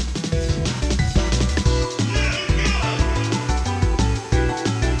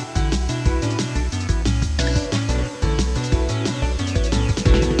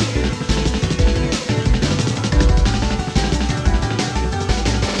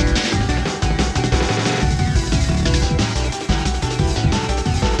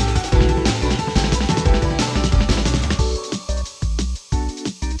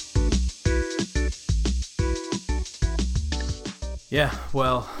 Yeah,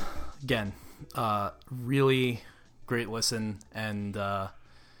 well, again, really great listen, and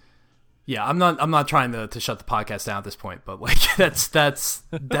yeah, I'm not trying to shut the podcast down at this point, but like that's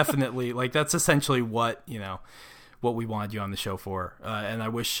definitely, like, that's essentially what, you know, what we wanted you on the show for, and I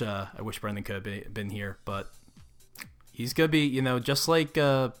wish Brendan could have been here, but he's gonna be, you know, just like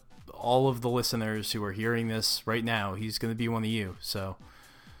all of the listeners who are hearing this right now, he's gonna be one of you. So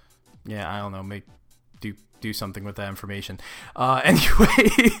yeah, I don't know, do something with that information. Anyway,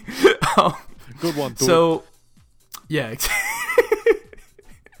 good one. So, yeah.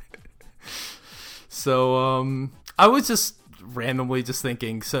 So, I was just randomly just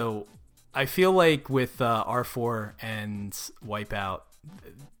thinking. So, I feel like with R4 and Wipeout,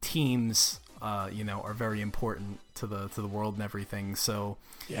 teams, you know, are very important to the world and everything. So,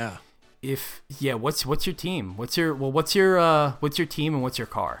 yeah. What's your team? What's your team and what's your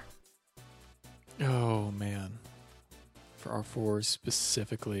car? Oh man, for R4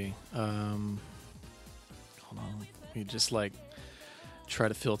 specifically, hold on, let me just like try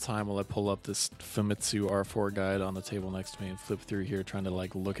to fill time while I pull up this Famitsu R4 guide on the table next to me and flip through here, trying to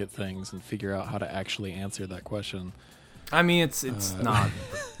like look at things and figure out how to actually answer that question. I mean, it's not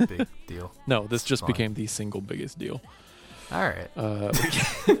a big deal. No, this just became the single biggest deal. All right.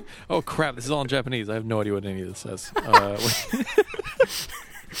 Oh crap! This is all in Japanese. I have no idea what any of this says.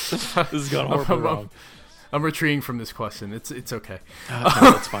 This has gone horribly wrong. I'm retreating from this question. It's okay. No,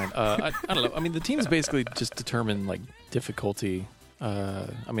 that's fine. I don't know. I mean, the teams basically just determine like difficulty. I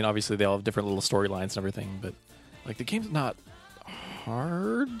mean, obviously they all have different little storylines and everything, but like the game's not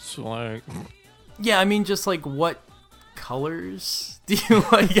hard. So like, yeah, I mean, just like what colors do you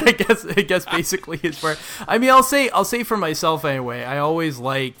like? I guess basically is where. I mean, I'll say for myself anyway. I always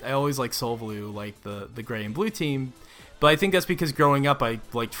liked Soul Blue, like the gray and blue team. But I think that's because growing up I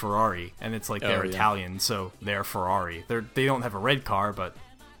liked Ferrari, and it's like they're Italian, so they're Ferrari. They don't have a red car, but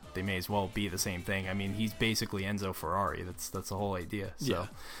they may as well be the same thing. I mean, he's basically Enzo Ferrari. That's the whole idea. So,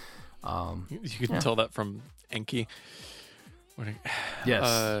 yeah. You can tell that from Enki.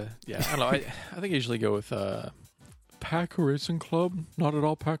 Yes. Yeah. I don't know. I think I usually go with Pac Racing Club. Not at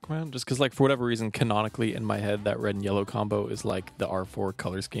all Pac-Man. Just because, like, for whatever reason, canonically in my head, that red and yellow combo is like the R4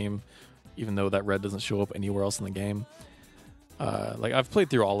 color scheme, even though that red doesn't show up anywhere else in the game. Like, I've played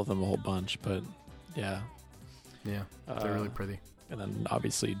through all of them a whole bunch, but yeah. Yeah, they're really pretty. And then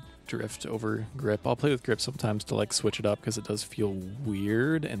obviously Drift over Grip. I'll play with Grip sometimes to like switch it up because it does feel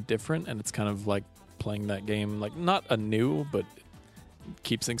weird and different, and it's kind of like playing that game, like not anew, but it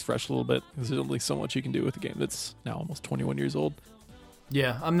keeps things fresh a little bit because there's only so much you can do with a game that's now almost 21 years old.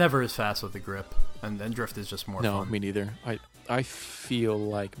 Yeah, I'm never as fast with the Grip, and then Drift is just more fun. No, me neither. I feel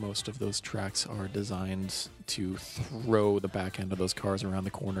like most of those tracks are designed to throw the back end of those cars around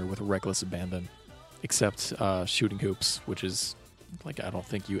the corner with reckless abandon, except Shooting Hoops, which is like, I don't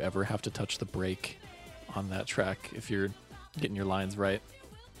think you ever have to touch the brake on that track if you're getting your lines right.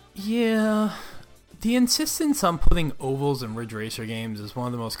 Yeah, the insistence on putting ovals in Ridge Racer games is one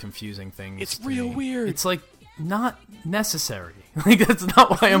of the most confusing things. It's real weird. It's like, not necessary. Like, that's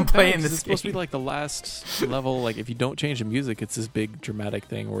not why I'm playing this It's game. supposed to be like the last level. Like, if you don't change the music, it's this big dramatic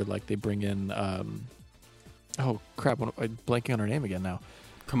thing where like they bring in. Oh crap! I'm blanking on her name again now.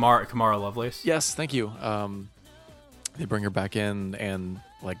 Kamara Lovelace. Yes, thank you. They bring her back in, and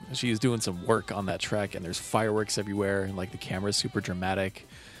like she's doing some work on that track, and there's fireworks everywhere, and like the camera's super dramatic.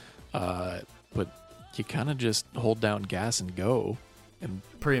 But you kind of just hold down gas and go, and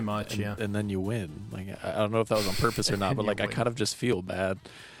Pretty much, yeah. and then you win. Like, I don't know if that was on purpose or not, but like I kind of just feel bad.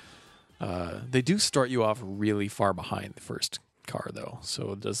 They do start you off really far behind the first car though,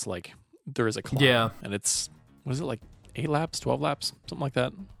 so just like there is a climb, Yeah. and it's what is it, like 8 laps, 12 laps, something like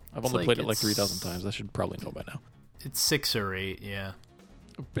that. I've only played it like 3,000 times. I should probably know by now. It's 6 or 8, yeah.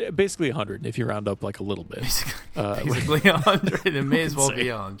 Basically 100 if you round up like a little bit. Basically 100. It may as well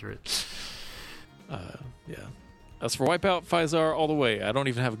be 100. Yeah. As for Wipeout, Physar all the way. I don't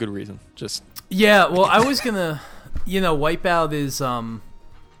even have a good reason. Just Yeah, well, I was gonna, Wipeout is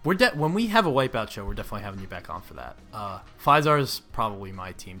when we have a Wipeout show, we're definitely having you back on for that. Physar's probably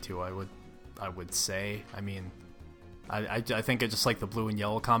my team too. I would say. I mean, I think I just like the blue and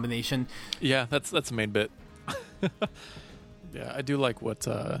yellow combination. yeah, that's the main bit. Yeah, I do like what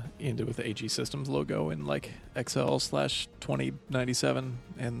Ian did with the AG Systems logo in like XL/2097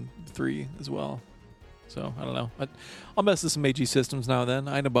 and 3 as well. So I don't know. I'll mess with some AG Systems now and then.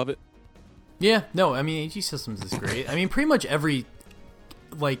 I ain't above it. Yeah, no, I mean AG Systems is great. I mean, pretty much every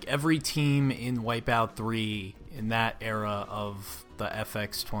team in Wipeout 3 in that era of the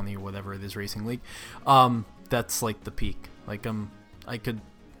FX20 whatever it is racing league, that's like the peak. Like I could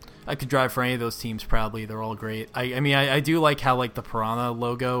drive for any of those teams proudly. They're all great. I mean I do like how like the Piranha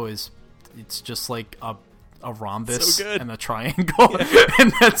logo it's just like a rhombus So good. and a triangle,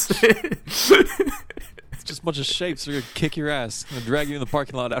 and that's it. It's just a bunch of shapes. They're gonna kick your ass and drag you in the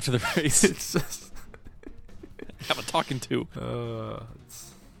parking lot after the race. It's just Have a talking to.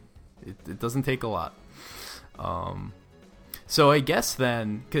 it doesn't take a lot. So I guess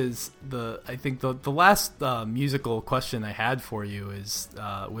then, because I think the last musical question I had for you is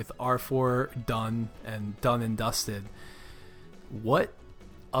with R4 done and dusted, what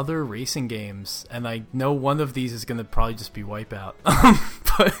other racing games? And I know one of these is going to probably just be Wipeout,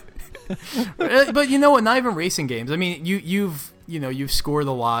 but you know what? Not even racing games. I mean, you've scored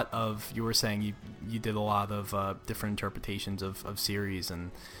a lot of. You were saying you did a lot of different interpretations of series,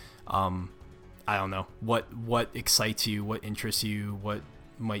 and I don't know what excites you, what interests you, what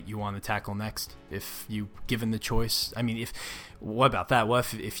might you want to tackle next if you given the choice. I mean, what about that?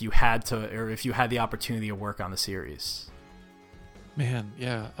 What if you had to, or if you had the opportunity to work on a series? Man,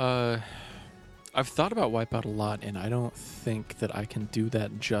 yeah. I've thought about Wipeout a lot, and I don't think that I can do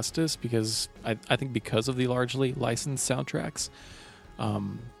that justice because I think because of the largely licensed soundtracks.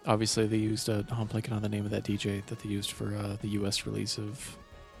 Obviously, they used I'm blanking on the name of that DJ that they used for the U.S. release of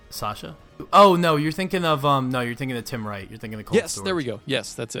Sasha. Oh no, you're thinking of you're thinking of Tim Wright. You're thinking of Cold Yes, Storage. there we go.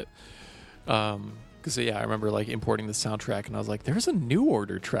 Yes, that's it. Because yeah, I remember like importing the soundtrack, and I was like, "There's a New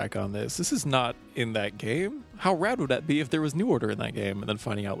Order track on this. This is not in that game. How rad would that be if there was New Order in that game?" And then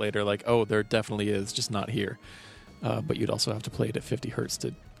finding out later, like, "Oh, there definitely is, just not here." But you'd also have to play it at 50 hertz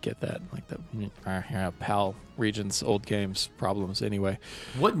to get that, like the PAL regions, old games problems. Anyway,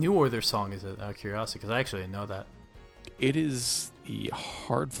 What New Order song is it? Out of curiosity, because I actually didn't know that. it is the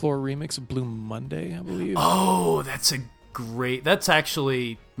Hard Floor remix of Blue Monday, I believe. Oh, that's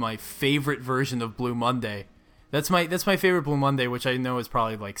actually my favorite version of Blue Monday. That's my favorite Blue Monday, which I know is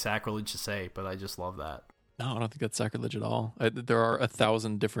probably like sacrilege to say, but I just love that. No, I don't think that's sacrilege at all. There are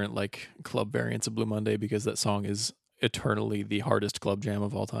 1,000 different like club variants of Blue Monday because that song is eternally the hardest club jam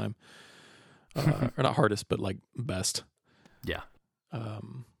of all time. Or not hardest, but like best. Yeah. I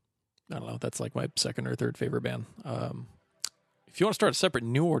don't know. That's like my second or third favorite band. If you want to start a separate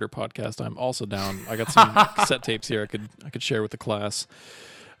New Order podcast, I'm also down. I got some cassette tapes here I could share with the class.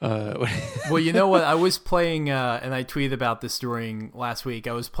 Well, you know what? I was playing, and I tweeted about this during last week.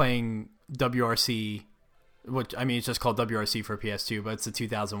 I was playing WRC, which I mean it's just called WRC for PS2, but it's the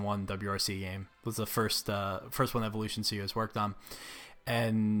 2001 WRC game. It was the first one Evolution Studios worked on,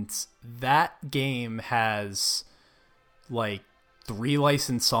 and that game has like 3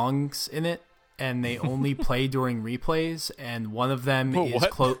 licensed songs in it, and they only play during replays, and one of them is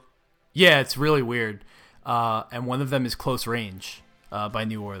close. Yeah, it's really weird. And one of them is Close Range by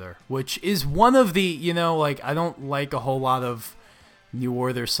New Order, which is one of the, I don't like a whole lot of New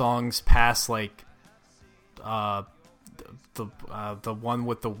Order songs past like the one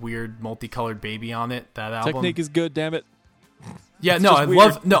with the weird multicolored baby on it. That album. Technique is good, damn it. Yeah,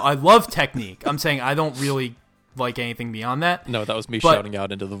 I love Technique. I'm saying I don't really like anything beyond that. No, that was me shouting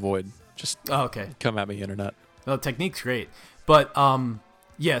out into the void. Just okay. Come at me, internet. No, Technique's great. But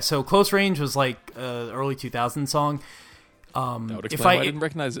yeah, so Close Range was like early 2000 song. That would explain why I didn't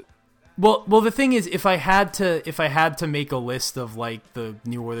recognize it. Well, the thing is, if I had to make a list of like the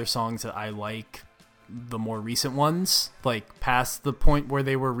New Order songs that I like, the more recent ones, like past the point where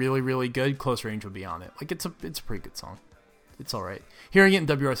they were really, really good, Close Range would be on it. Like it's a pretty good song. It's all right. Hearing it in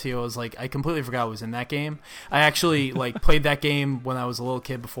WRC, I was like, I completely forgot I was in that game. I actually like played that game when I was a little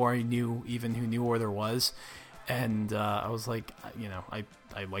kid before I knew even who New Order was, and I was like, you know, I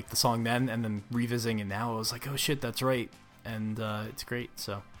liked the song then, and then revisiting it now, I was like, oh shit, that's right, and it's great.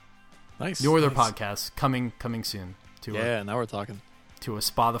 So nice. New Order podcast coming soon. Now we're talking. To a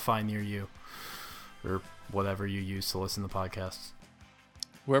Spotify near you, or whatever you use to listen to podcasts.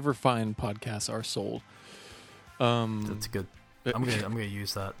 Wherever fine podcasts are sold. That's good. I'm gonna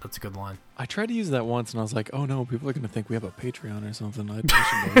use that. That's a good line. I tried to use that once, and I was like, "Oh no, people are gonna think we have a Patreon or something." I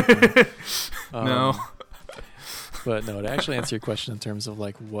No, but no. To actually answer your question in terms of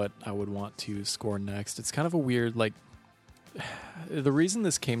like what I would want to score next, it's kind of a weird like. The reason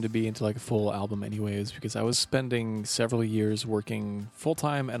this came to be into like a full album anyway is because I was spending several years working full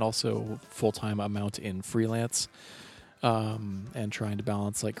time and also full time amount in freelance. And trying to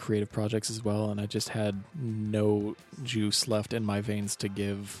balance like creative projects as well, and I just had no juice left in my veins to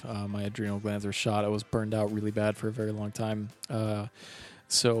give. My adrenal glands were shot. I was burned out really bad for a very long time.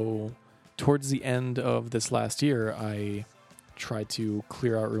 So towards the end of this last year, I tried to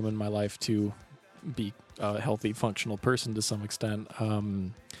clear out room in my life to be a healthy, functional person to some extent.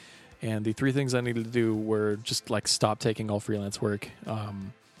 And the three things I needed to do were just like stop taking all freelance work,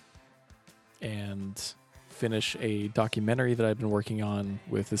 and finish a documentary that I've been working on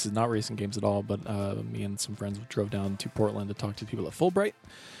with, this is not racing games at all, but me and some friends drove down to Portland to talk to people at Fulbright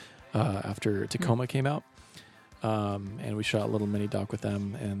after Tacoma came out. And we shot a little mini doc with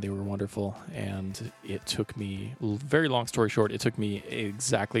them, and they were wonderful. And it took me, very long story short, it took me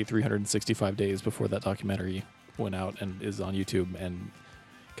exactly 365 days before that documentary went out and is on YouTube and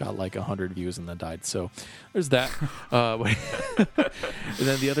got like 100 views and then died. So there's that. And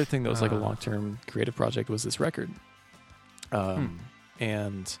then the other thing that was like a long-term creative project was this record.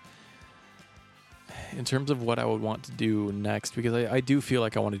 And in terms of what I would want to do next, because I do feel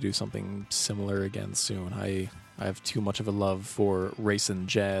like I want to do something similar again soon. I have too much of a love for racing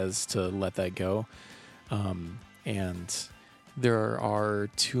jazz to let that go. And there are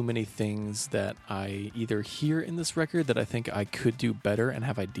too many things that I either hear in this record that I think I could do better and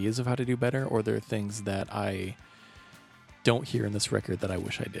have ideas of how to do better, or there are things that I don't hear in this record that I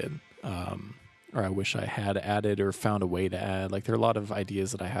wish I did, or I wish I had added or found a way to add. Like there are a lot of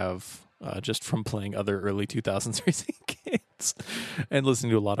ideas that I have just from playing other early 2000s racing games and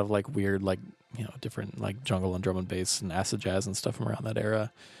listening to a lot of like weird, like, you know, different like jungle and drum and bass and acid jazz and stuff from around that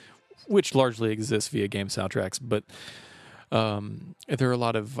era, which largely exists via game soundtracks, but there are a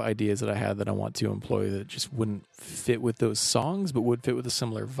lot of ideas that I had that I want to employ that just wouldn't fit with those songs, but would fit with a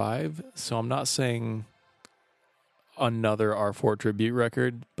similar vibe. So I'm not saying another R4 tribute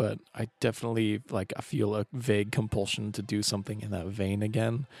record, but I definitely I feel a vague compulsion to do something in that vein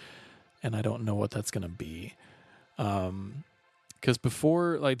again. And I don't know what that's going to be. Because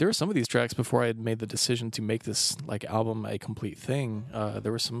before, there were some of these tracks before I had made the decision to make this album a complete thing.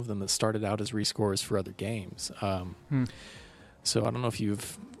 There were some of them that started out as rescores for other games. So I don't know if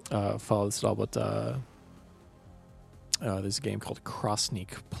you've followed this at all, but there's a game called Cross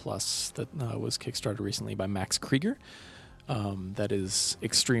Sneak Plus that was kickstarted recently by Max Krieger. That is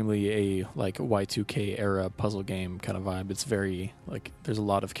extremely a Y2K era puzzle game kind of vibe. It's very there's a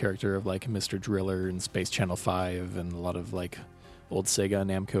lot of character of Mr. Driller and Space Channel 5 and a lot of old Sega and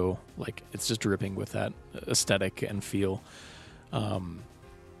Namco. It's just dripping with that aesthetic and feel. And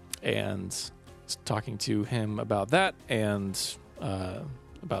talking to him about that and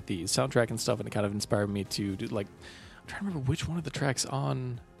about the soundtrack and stuff, and it kind of inspired me to do I'm trying to remember which one of the tracks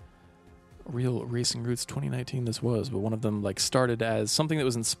on Real Racing Roots 2019 this was, but one of them started as something that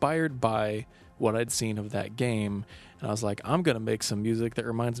was inspired by what I'd seen of that game, and I was like, I'm gonna make some music that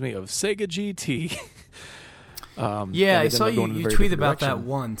reminds me of Sega GT. I saw you tweet about that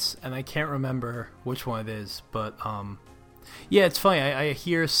once, and I can't remember which one it is, but yeah, it's funny. I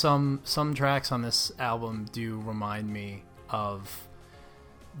hear some tracks on this album do remind me of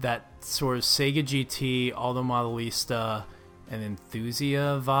that sort of Sega GT, Auto Modelista, and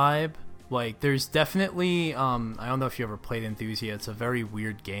Enthusia vibe. There's definitely I don't know if you ever played Enthusia. It's a very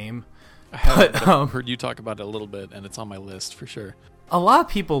weird game. I haven't, but I've heard you talk about it a little bit, and it's on my list for sure. A lot of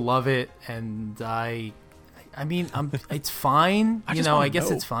people love it, and I mean, it's fine. I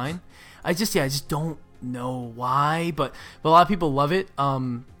guess it's fine. I just don't know why, but a lot of people love it.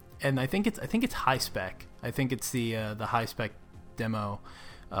 And I think it's high spec. I think it's the high spec demo.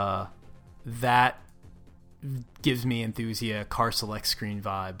 That gives me Enthusia car select screen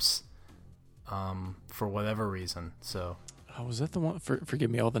vibes, for whatever reason. So. Oh, was that the one?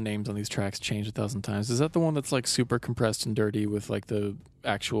 Forgive me, all the names on these tracks changed 1,000 times. Is that the one that's like super compressed and dirty with like the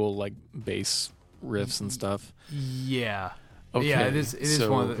actual like bass riffs and stuff? Yeah. Okay. Yeah, it is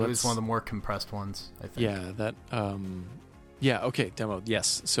So one of the more compressed ones, I think. Yeah, that yeah, okay, demo.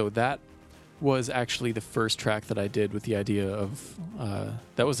 Yes. So that was actually the first track that I did with the idea of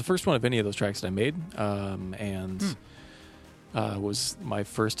that was the first one of any of those tracks that I made. Was my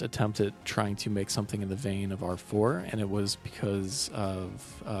first attempt at trying to make something in the vein of R4, and it was because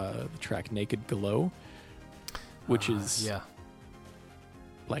of the track Naked Glow, which is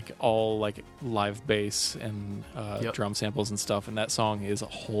like all like live bass and drum samples and stuff, and that song is a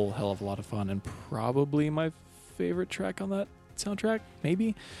whole hell of a lot of fun and probably my favorite track on that soundtrack,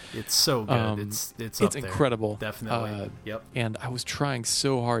 maybe. It's so good. It's up there. Incredible. Definitely. And I was trying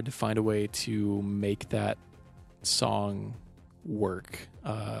so hard to find a way to make that song work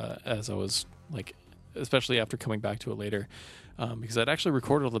as I was like, especially after coming back to it later, because I'd actually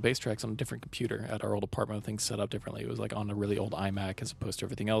recorded all the bass tracks on a different computer at our old apartment. Things set up differently. It was like on a really old iMac as opposed to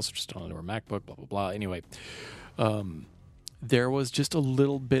everything else, just on a newer MacBook, blah blah blah. Anyway, there was just a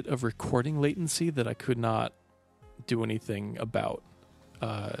little bit of recording latency that I could not do anything about,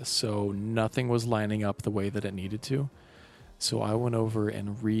 so nothing was lining up the way that it needed to. So I went over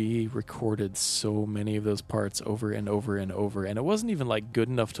and re-recorded so many of those parts over and over and over, and it wasn't even like good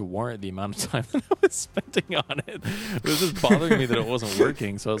enough to warrant the amount of time that I was spending on it. It was just bothering me that it wasn't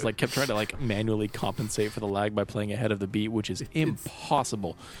working. So I was like, kept trying to like manually compensate for the lag by playing ahead of the beat, which is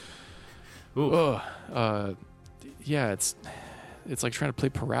impossible. Yeah, it's like trying to play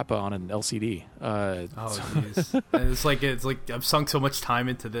Parappa on an LCD. Jeez. And it's like I've sunk so much time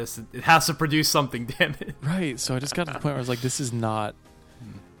into this. It has to produce something, damn it. Right. So I just got to the point where I was like, this is not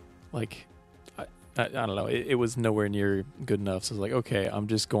like, I don't know. It was nowhere near good enough. So I was like, okay, I'm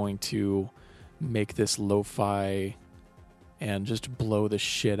just going to make this lo-fi and just blow the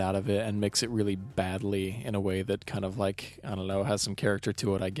shit out of it and mix it really badly in a way that kind of like, I don't know, has some character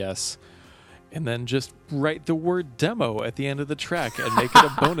to it, I guess. And then just write the word demo at the end of the track and make it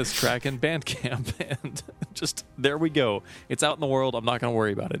a bonus track in Bandcamp. And just, there we go. It's out in the world. I'm not going to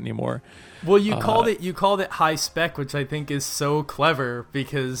worry about it anymore. Well, you called it high spec, which I think is so clever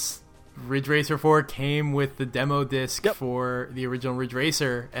because Ridge Racer 4 came with the demo disc for the original Ridge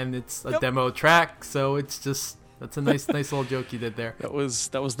Racer, and it's a demo track. So it's just, that's a nice little joke you did there. That was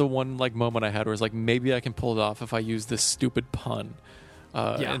the one like moment I had where I was like, maybe I can pull it off if I use this stupid pun.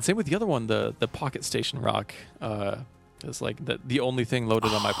 And same with the other one, the Pocket Station Rock. It's like the only thing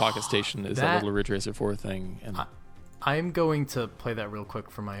loaded on my Pocket Station is that little Ridge Racer 4 thing. And I'm going to play that real quick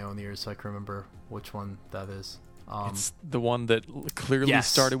for my own ears so I can remember which one that is. It's the one that clearly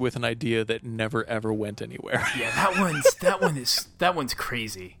started with an idea that never ever went anywhere. Yeah, that one's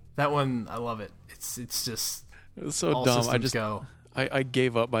crazy. That one, I love it. It's just so dumb. I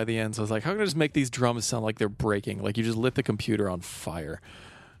gave up by the end, so I was like, how can I just make these drums sound like they're breaking? Like you just lit the computer on fire.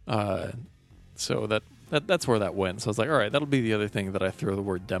 So that's where that went. So I was like, all right, that'll be the other thing that I throw the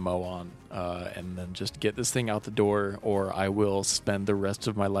word demo on, and then just get this thing out the door, or I will spend the rest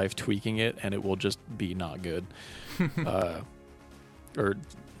of my life tweaking it, and it will just be not good. Or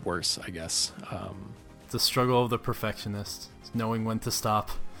worse, I guess. The struggle of the perfectionist, knowing when to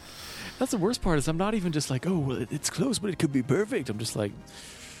stop. That's the worst part, is I'm not even just like, oh, well, it's close, but it could be perfect. I'm just like,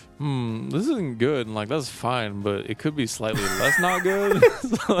 this isn't good. And like, that's fine, but it could be slightly less not good.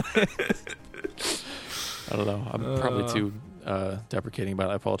 I don't know. I'm probably too deprecating about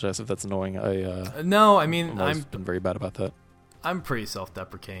it. I apologize if that's annoying. No, I mean, I've been very bad about that. I'm pretty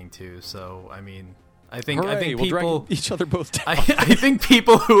self-deprecating too. So, I mean, I think people we'll drag each other both down. I think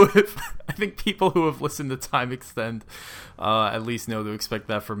people who have listened to Time Extend at least know to expect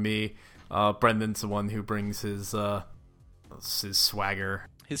that from me. Brendan's the one who brings his swagger,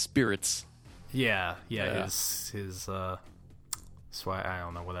 his spirits. Yeah. His swag. I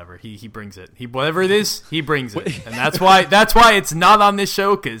don't know, whatever. He brings it. Whatever it is, he brings it, and that's why it's not on this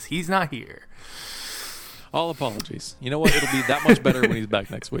show because he's not here. All apologies. You know what? It'll be that much better when he's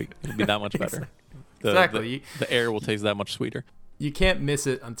back next week. It'll be that much better. Exactly. The air will taste that much sweeter. You can't miss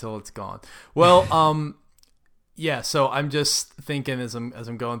it until it's gone. Well, yeah. So I'm just thinking as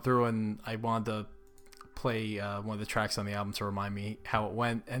I'm going through, and I wanted to play one of the tracks on the album to remind me how it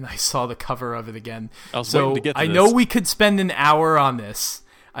went, and I saw the cover of it again. I was waiting to get to I this. know we could spend an hour on this.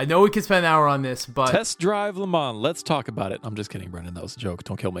 But Test Drive Le Mans. Let's talk about it. I'm just kidding, Brendan. That was a joke.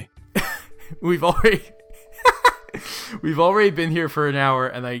 Don't kill me. We've already been here for an hour,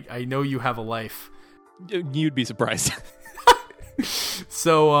 and I know you have a life. You'd be surprised.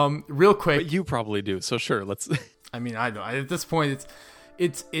 So, real quick, But you probably do. So sure, let's. I mean, I know at this point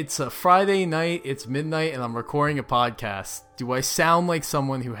it's a Friday night, it's midnight, and I'm recording a podcast. Do I sound like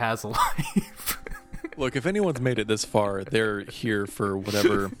someone who has a life? Look, if anyone's made it this far, they're here for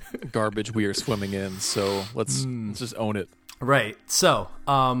whatever garbage we are swimming in. So let's just own it. Right. So,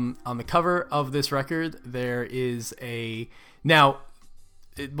 on the cover of this record, there is a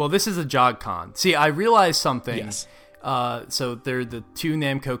this is a JogCon. See, I realized something. Yes. So they're the two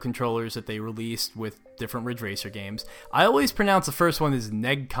Namco controllers that they released with different Ridge Racer games. I always pronounce the first one as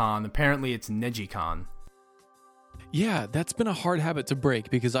NegCon. Apparently, it's Negicon. Yeah, that's been a hard habit to break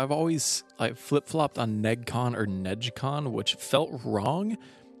because I've always flip-flopped on NegCon or NegCon, which felt wrong,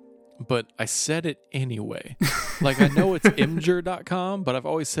 but I said it anyway. I know it's imgur.com, but I've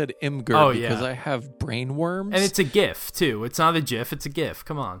always said Imgur because I have brain worms. And it's a GIF, too. It's not a GIF, it's a GIF.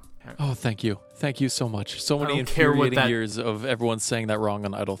 Come on. Oh, thank you. Thank you so much. So many infuriating years of everyone saying that wrong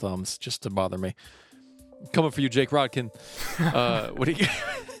on Idle Thumbs just to bother me. Coming for you, Jake Rodkin. What do you...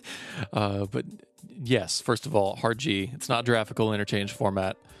 But yes, first of all, Hard G. It's not graphical interchange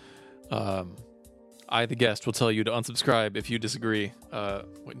format. I, the guest, will tell you to unsubscribe if you disagree.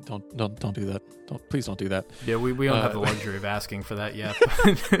 Wait, don't do that. Please don't do that. Yeah, we don't have the luxury of asking for that yet.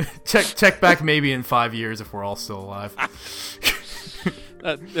 check back maybe in 5 years if we're all still alive.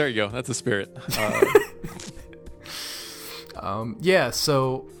 There you go. That's the spirit. Yeah.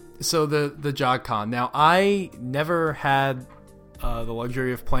 So the JogCon. Now, I never had the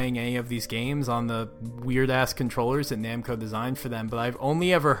luxury of playing any of these games on the weird ass controllers that Namco designed for them, but I've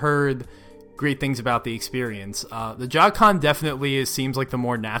only ever heard great things about the experience. The JogCon definitely seems like the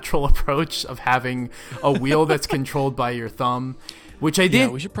more natural approach of having a wheel that's controlled by your thumb. Which I did. Yeah,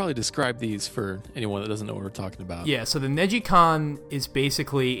 we should probably describe these for anyone that doesn't know what we're talking about. Yeah, so the Negicon is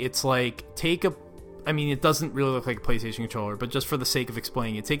basically, it's like, it doesn't really look like a PlayStation controller, but just for the sake of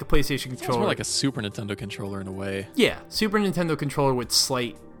explaining it, take a PlayStation controller. It's more like a Super Nintendo controller in a way. Yeah, Super Nintendo controller with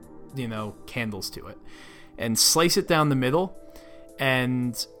slight, candles to it. And slice it down the middle,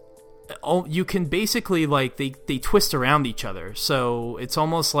 and you can basically, they twist around each other. So it's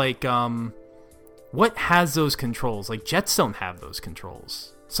almost like, what has those controls? Like, Jets don't have those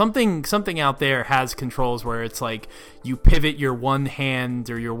controls. Something out there has controls where it's like you pivot your one hand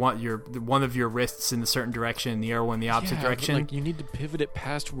or one of your wrists in a certain direction, the other one in the opposite direction. You need to pivot it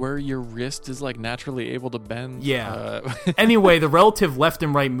past where your wrist is naturally able to bend. Yeah. Anyway, the relative left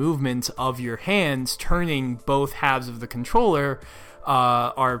and right movement of your hands turning both halves of the controller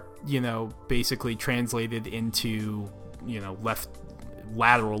are basically translated into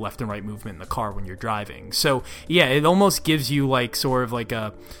lateral left and right movement in the car when you're driving. So yeah, it almost gives you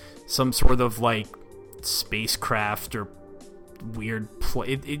some sort of spacecraft or weird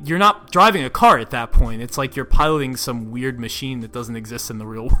you're not driving a car at that point. It's like you're piloting some weird machine that doesn't exist in the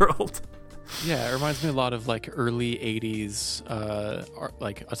real world. Yeah, it reminds me a lot of early 80s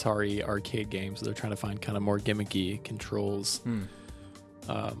Atari arcade games. They're trying to find kind of more gimmicky controls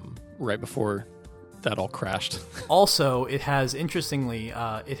right before that all crashed. Also, it has, interestingly,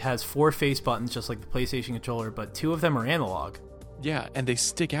 it has 4 face buttons just like the PlayStation controller, but 2 of them are analog. Yeah, and they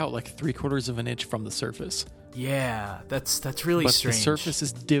stick out 3/4 of an inch from the surface. Yeah, that's really strange. But the surface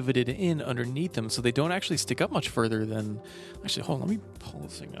is divoted in underneath them, so they don't actually stick up much further than... Actually, hold on, let me pull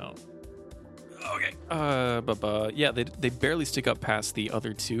this thing out. Okay. Yeah, they barely stick up past the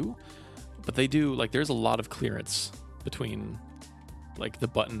other 2, but they do, there's a lot of clearance between... the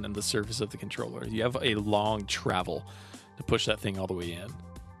button and the surface of the controller. You have a long travel to push that thing all the way in.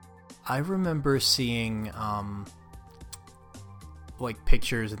 I remember seeing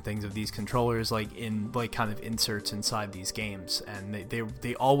pictures and things of these controllers in kind of inserts inside these games, and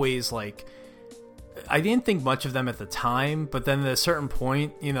they always I didn't think much of them at the time, but then at a certain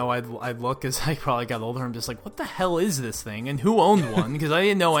point, I'd look as I probably got older. I'm just like, what the hell is this thing, and who owned one? Because I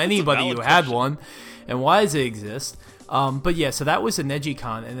didn't know anybody who had one, and why does it exist? But yeah, so that was the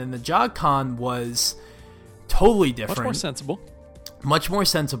Negicon, and then the JogCon was totally different. Much more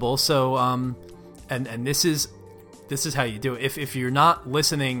sensible. So, and this is how you do it. If you're not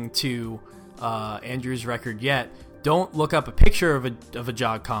listening to Andrew's record yet, don't look up a picture of a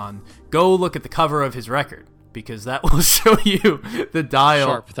JogCon. Go look at the cover of his record, because that will show you the dial.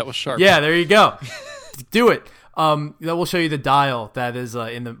 Sharp. That was sharp. Yeah, there you go. Do it. That will show you the dial that is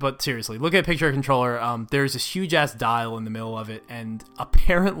in the... But seriously, look at a picture of a controller. There's this huge-ass dial in the middle of it, and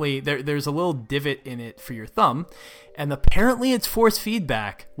apparently there's a little divot in it for your thumb, and apparently it's force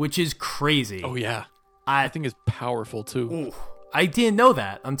feedback, which is crazy. Oh, yeah. I think it's powerful, too. Ooh, I didn't know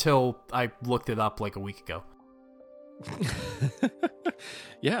that until I looked it up a week ago.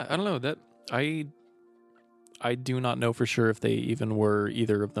 Yeah, I don't know. I do not know for sure if they even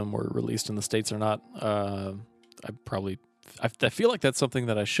either of them were released in the States or not. I feel like that's something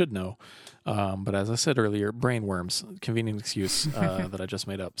that I should know. But as I said earlier, brain worms, convenient excuse that I just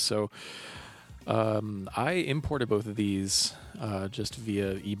made up. So I imported both of these just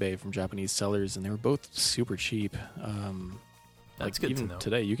via eBay from Japanese sellers, and they were both super cheap. That's good even to know.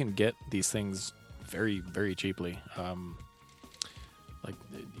 Today, you can get these things very, very cheaply. Like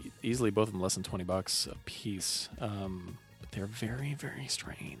easily both of them less than $20 a piece. But they're very, very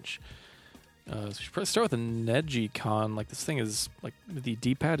strange. So we should probably start with a Negicon. Like this thing is like the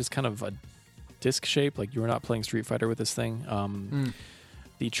D-pad is kind of a disc shape. Like you are not playing Street Fighter with this thing.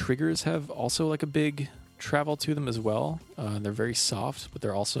 The triggers have also like a big travel to them as well. They're very soft, but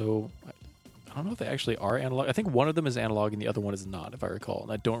they're also, I don't know if they actually are analog. I think one of them is analog and the other one is not, if I recall.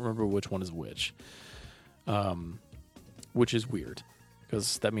 And I don't remember which one is which is weird.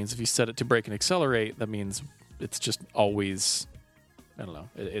 Because that means if you set it to brake and accelerate, that means it's just always, I don't know,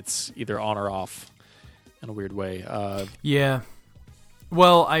 it's either on or off in a weird way. Yeah.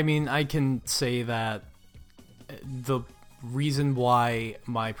 Well, I mean, I can say that the reason why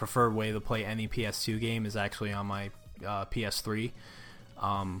my preferred way to play any PS2 game is actually on my PS3,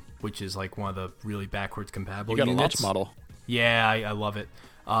 which is like one of the really backwards compatible You got units. a launch model. Yeah, I love it.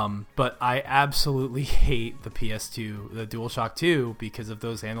 But I absolutely hate the PS2, the DualShock 2, because of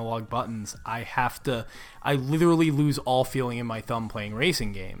those analog buttons. I literally lose all feeling in my thumb playing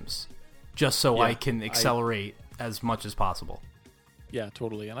racing games, just so I can accelerate as much as possible. Yeah,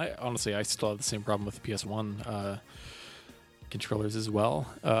 totally. And I still have the same problem with the PS1 controllers as well,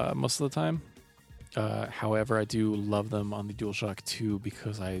 most of the time. However, I do love them on the DualShock 2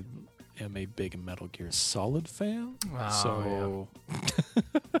 because I am a big Metal Gear Solid fan.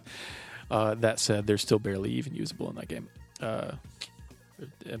 That said, they're still barely even usable in that game.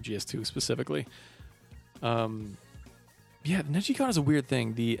 MGS2 specifically. The Negicon is a weird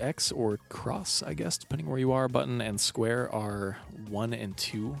thing. The X or cross, I guess, depending where you are, button and square are 1 and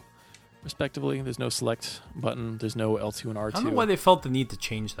 2, respectively. There's no select button. There's no L2 and R2. I don't know why they felt the need to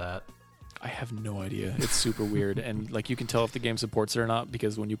change that. I have no idea. It's super weird. And like you can tell if the game supports it or not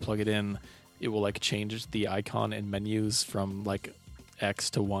because when you plug it in, it will like change the icon and menus from like X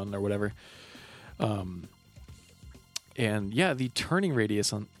to 1 or whatever. And yeah, the turning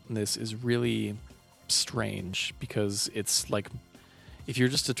radius on this is really strange because it's like if you're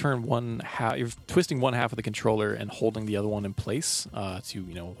just to turn one half, you're twisting one half of the controller and holding the other one in place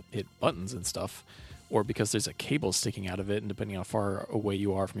to hit buttons and stuff, or because there's a cable sticking out of it, and depending on how far away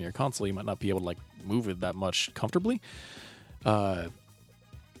you are from your console, you might not be able to like move it that much comfortably.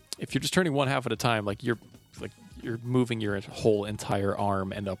 If you're just turning one half at a time, you're moving your whole entire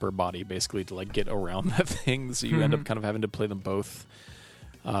arm and upper body basically to like get around that thing. So you end up kind of having to play them both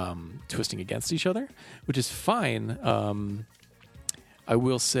twisting against each other, which is fine. I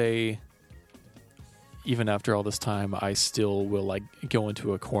will say, even after all this time, I still will like go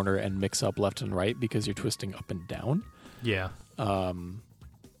into a corner and mix up left and right because you're twisting up and down. Yeah. And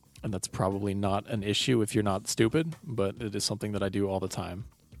that's probably not an issue if you're not stupid, but it is something that I do all the time.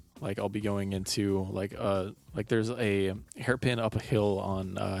 Like I'll be going into like there's a hairpin up a hill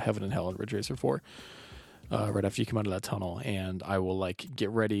on Heaven and Hell in Ridge Racer 4 right after you come out of that tunnel, and I will like get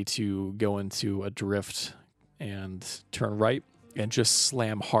ready to go into a drift and turn right and just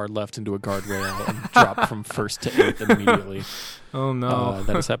slam hard left into a guardrail and drop from first to eighth immediately. Oh no.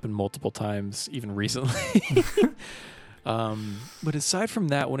 That has happened multiple times, even recently. But aside from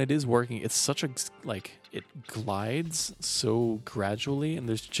that, when it is working, it's such a it glides so gradually, and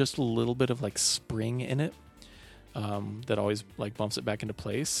there's just a little bit of like spring in it that always like bumps it back into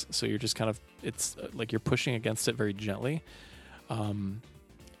place. So you're just kind of it's like you're pushing against it very gently, and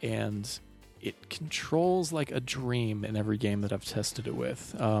it controls like a dream in every game that I've tested it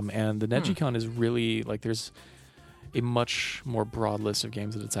with. And the Negicon is really like there's a much more broad list of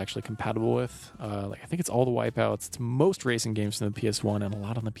games that it's actually compatible with. I think it's all the Wipeouts. It's most racing games from the PS1 and a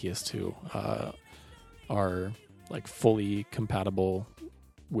lot on the PS2 are like fully compatible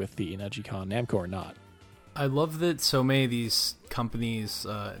with the Negicon, Namco or not. I love that so many of these companies,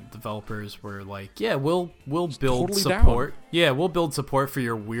 developers were like, "Yeah, we'll build totally support. Down. Yeah, we'll build support for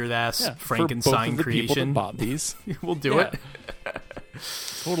your weird ass Frankenstein for both of the creation. People that bought these, we'll do it."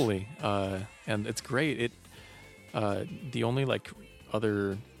 Totally, and it's great. The only like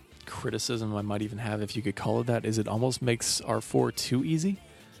other criticism I might even have, if you could call it that, is it almost makes R4 too easy.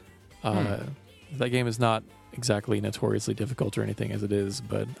 That game is not exactly notoriously difficult or anything as it is,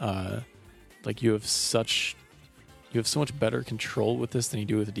 but like you have so much better control with this than you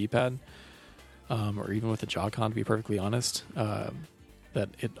do with the D-pad, or even with the Joy-Con, to be perfectly honest. That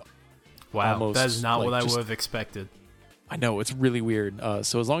it Wow, almost, that is not like, what I just- would have expected. I know, it's really weird.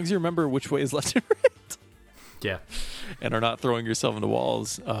 So as long as you remember which way is left and right, Yeah. and are not throwing yourself into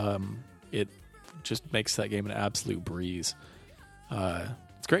walls, it just makes that game an absolute breeze.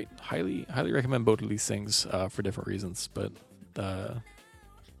 It's great. Highly recommend both of these things for different reasons. But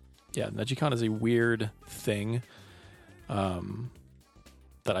yeah, Negicon is a weird thing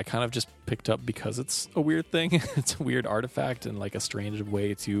that I kind of just picked up because it's a weird thing. It's a weird artifact and like a strange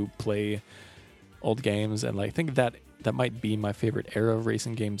way to play old games, and like, I think that might be my favorite era of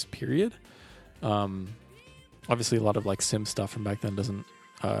racing games, period. Obviously a lot of like sim stuff from back then doesn't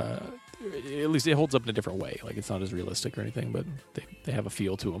at least it holds up in a different way. Like, it's not as realistic or anything, but they have a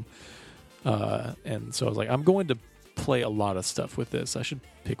feel to them. And so I was like, I'm going to play a lot of stuff with this. I should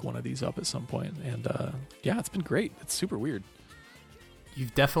pick one of these up at some point. And yeah, it's been great. It's super weird.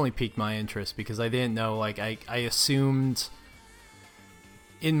 You've definitely piqued my interest because I didn't know. Like, I assumed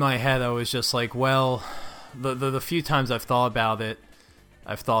in my head, I was just like, well, the few times I've thought about it,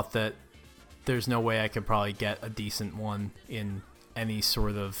 I've thought that there's no way I could probably get a decent one in any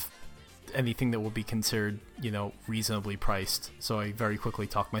sort of anything that will be considered, reasonably priced. So I very quickly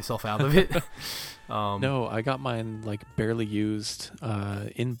talked myself out of it. No, I got mine like barely used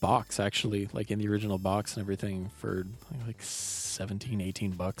in box, actually, like in the original box and everything, for like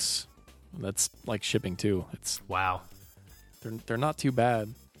 $17-18. That's like shipping too. It's wow. They're not too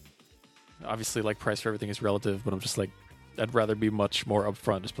bad. Obviously, like, price for everything is relative, but I'm just like, I'd rather be much more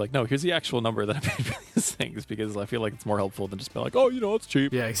upfront. Just be like, no, here's the actual number that I paid for these things, because I feel like it's more helpful than just be like, oh, it's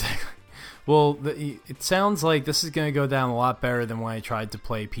cheap. Yeah, exactly. Well, it sounds like this is going to go down a lot better than when I tried to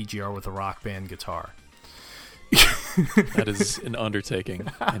play PGR with a Rock Band guitar. That is an undertaking,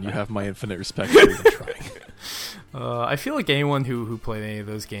 and you have my infinite respect for even trying. I feel like anyone who played any of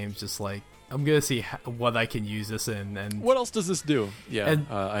those games, just like, I'm going to see what I can use this in. And what else does this do? Yeah, and,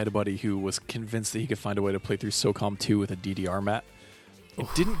 I had a buddy who was convinced that he could find a way to play through SOCOM 2 with a DDR mat. It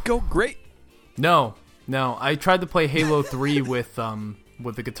didn't go great. No. I tried to play Halo 3 with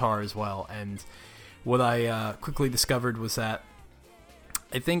the guitar as well, and what I quickly discovered was that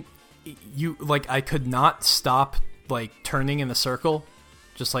I think I could not stop like turning in a circle,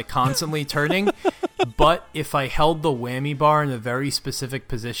 just like constantly turning. But if I held the whammy bar in a very specific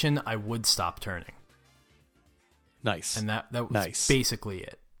position, I would stop turning. Nice. And that was basically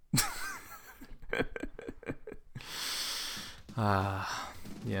it.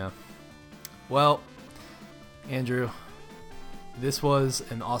 Yeah. Well, Andrew, this was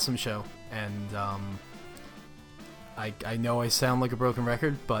an awesome show, and I know I sound like a broken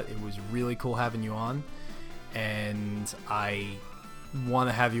record, but it was really cool having you on, and I want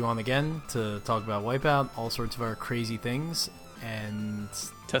to have you on again to talk about Wipeout, all sorts of our crazy things, and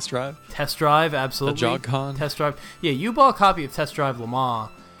Test Drive, absolutely. The JogCon. Test Drive. Yeah, you bought a copy of Test Drive Le Mans.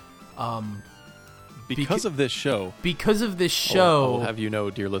 Because of this show. Because of this show. I will have you know,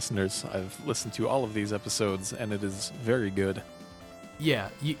 dear listeners, I've listened to all of these episodes, and it is very good. Yeah,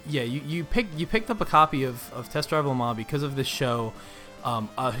 you picked up a copy of Test Drive Le Mans because of this show.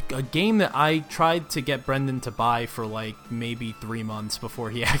 A game that I tried to get Brendan to buy for like maybe 3 months before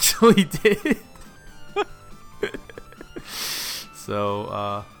he actually did.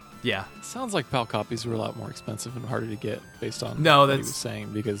 So, yeah. Sounds like PAL copies were a lot more expensive and harder to get based on what he was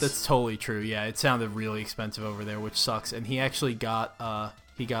saying. Because that's totally true. Yeah, it sounded really expensive over there, which sucks. And he actually got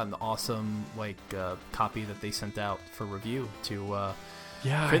an awesome copy that they sent out for review to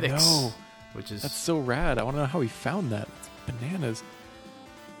critics. I know. That's so rad. I want to know how he found that. It's bananas.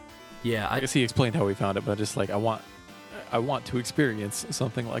 Yeah, I guess he explained how he found it, but just like I want to experience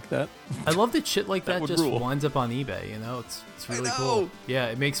something like that. I love that shit like that just rule. winds up on eBay. It's really cool. Yeah,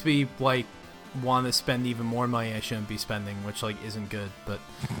 it makes me like want to spend even more money I shouldn't be spending, which like isn't good. But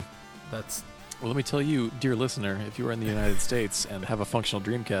that's. Well, let me tell you, dear listener, if you are in the United States and have a functional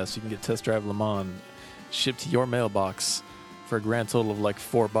Dreamcast, you can get Test Drive Le Mans shipped to your mailbox for a grand total of like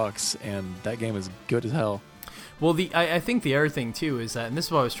 $4, and that game is good as hell. Well, I think the other thing too is that, and this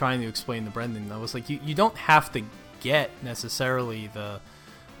is what I was trying to explain to Brendan, I was like, you don't have to get necessarily the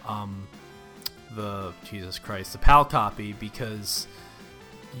Jesus Christ, the PAL copy, because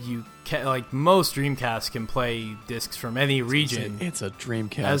you can, like, most Dreamcasts can play discs from any region. It's a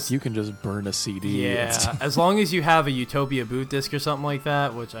Dreamcast. You can just burn a CD. Yeah, as long as you have a Utopia boot disc or something like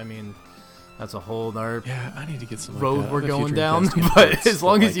that, which I mean, that's a whole other I need to get some road we're going down. But as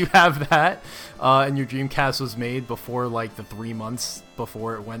long as you have that, and your Dreamcast was made before like the 3 months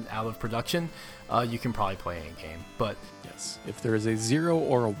before it went out of production, you can probably play any game. But yes, if there is a 0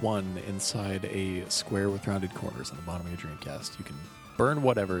 or a 1 inside a square with rounded corners on the bottom of your Dreamcast, you can burn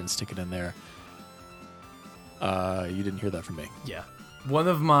whatever and stick it in there. You didn't hear that from me. Yeah. One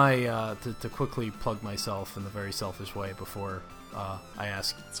of my to quickly plug myself in a very selfish way before I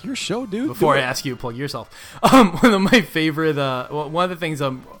ask. It's your show, dude. Before I ask you to plug yourself, one of my favorite, one of the things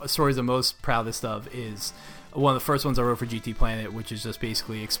stories I'm most proudest of is one of the first ones I wrote for GT Planet, which is just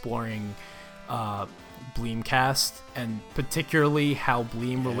basically exploring Bleemcast and particularly how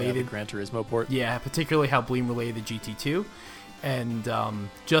Bleem related Gran Turismo port. Yeah, particularly how Bleem related to GT2. And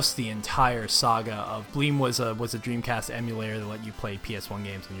just the entire saga of Bleem was a Dreamcast emulator that let you play PS1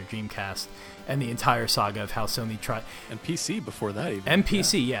 games on your Dreamcast, and the entire saga of how Sony tried and PC before that even. And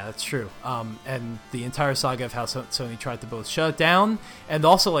PC, yeah, that's true. And the entire saga of how Sony tried to both shut it down and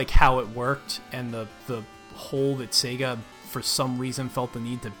also like how it worked, and the hole that Sega for some reason felt the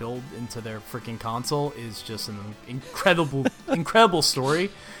need to build into their freaking console is just an incredible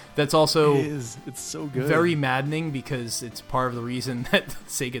story. That's also it's so good. Very maddening because it's part of the reason that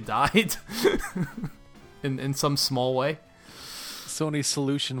Sega died in some small way. Sony's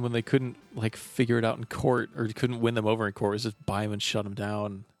solution when they couldn't like figure it out in court or couldn't win them over in court was just buy them and shut them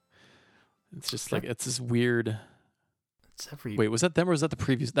down. It's just like it's this weird. Wait, was that them or was that the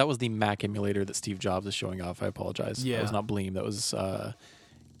previous? That was the Mac emulator that Steve Jobs is showing off. I apologize. Yeah, that was not Bleem. That was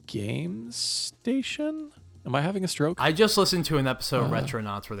Game Station. Am I having a stroke? I just listened to an episode of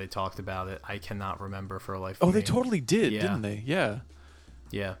Retronauts where they talked about it. I cannot remember for life of me. They totally did, didn't they? Yeah.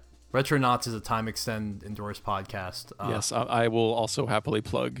 Yeah. Retronauts is a Time Extend endorsed podcast. Yes, I will also happily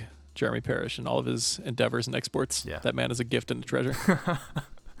plug Jeremy Parrish and all of his endeavors and exports. Yeah. That man is a gift and a treasure.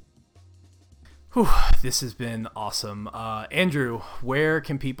 Whew, this has been awesome. Andrew, where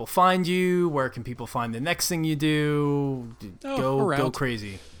can people find you? Where can people find the next thing you do? Go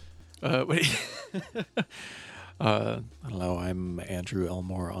crazy. Wait. I don't know. I'm Andrew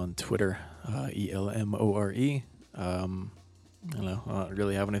Elmore on Twitter. ELMORE. I don't know. I don't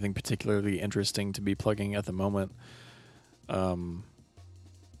really have anything particularly interesting to be plugging at the moment.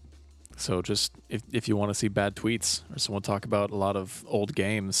 So just if you want to see bad tweets or someone talk about a lot of old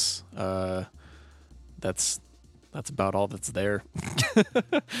games, that's about all that's there. I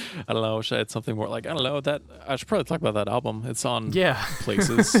don't know. I wish I had something more like, I don't know, that I should probably talk about that album. It's on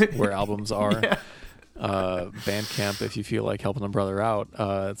places where albums are. Yeah. Bandcamp, if you feel like helping a brother out.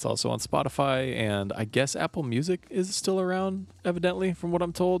 It's also on Spotify, and I guess Apple Music is still around, evidently, from what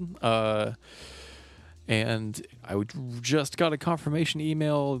I'm told. And I just got a confirmation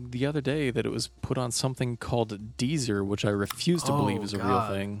email the other day that it was put on something called Deezer, which I refuse to believe is a real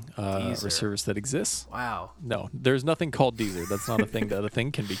thing, or service that exists. Wow. No, there's nothing called Deezer. That's not a thing that a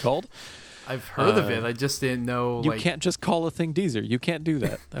thing can be called. I've heard of it. I just didn't know. You can't just call a thing Deezer. You can't do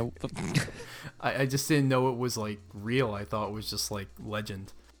that. I just didn't know it was like real. I thought it was just like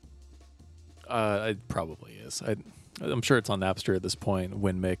legend. It probably is. I'm sure it's on Napster at this point.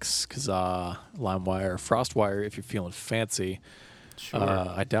 WinMix, Kazaa, LimeWire, FrostWire if you're feeling fancy. Sure.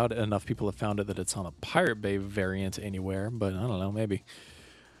 I doubt enough people have found it that it's on a Pirate Bay variant anywhere, but I don't know, maybe.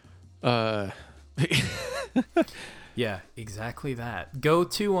 Yeah, exactly that. Go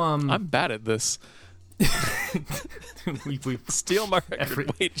to I'm bad at this. we steal my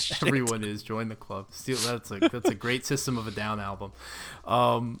record. Everyone is. Join the club. Steal. That's a great System of a Down album.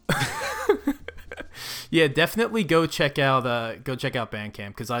 Yeah, definitely go check out Bandcamp,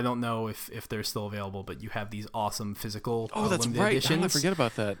 because I don't know if they're still available, but you have these awesome physical that's limited right. editions. I forget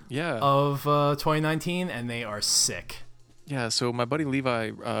about that. Yeah, of 2019, and they are sick. Yeah, so my buddy Levi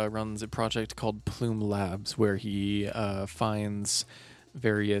runs a project called Plume Labs, where he finds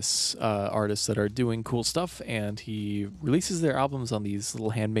various artists that are doing cool stuff, and he releases their albums on these little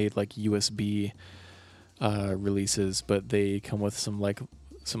handmade like USB releases, but they come with some like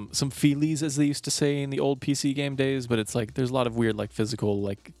some feelies, as they used to say in the old PC game days. But it's like there's a lot of weird like physical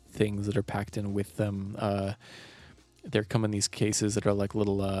like things that are packed in with them. They come in these cases that are like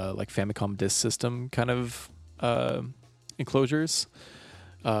little like Famicom Disk System kind of enclosures.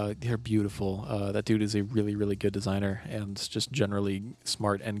 They're beautiful. That dude is a really, really good designer and just generally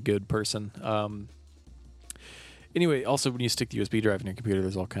smart and good person. Anyway, also when you stick the USB drive in your computer,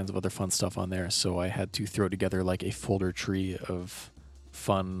 there's all kinds of other fun stuff on there. So I had to throw together like a folder tree of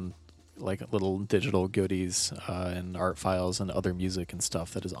fun, like little digital goodies and art files and other music and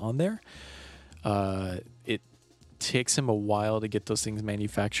stuff that is on there. It takes him a while to get those things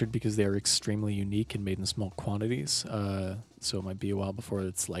manufactured because they are extremely unique and made in small quantities. So it might be a while before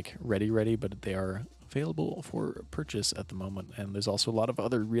it's like ready, but they are available for purchase at the moment. And there's also a lot of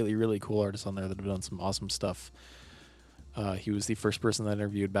other really, really cool artists on there that have done some awesome stuff. He was the first person that I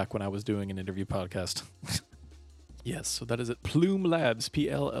interviewed back when I was doing an interview podcast. Yes, so that is at Plume Labs,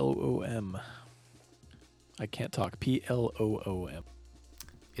 PLOOM. I can't talk, PLOOM.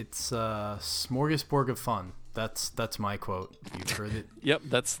 It's a smorgasbord of fun. That's my quote. You've heard it. Yep,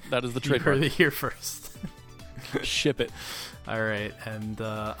 that is the You trademark. heard it here first. Ship it. All right, and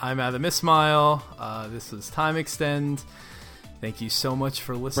I'm Adam Ismail. This is Time Extend. Thank you so much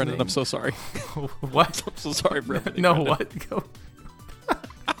for listening. Brendan, I'm so sorry. What? I'm so sorry for everything. No, Brendan. what? Go.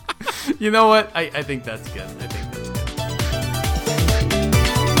 You know what? I think that's good.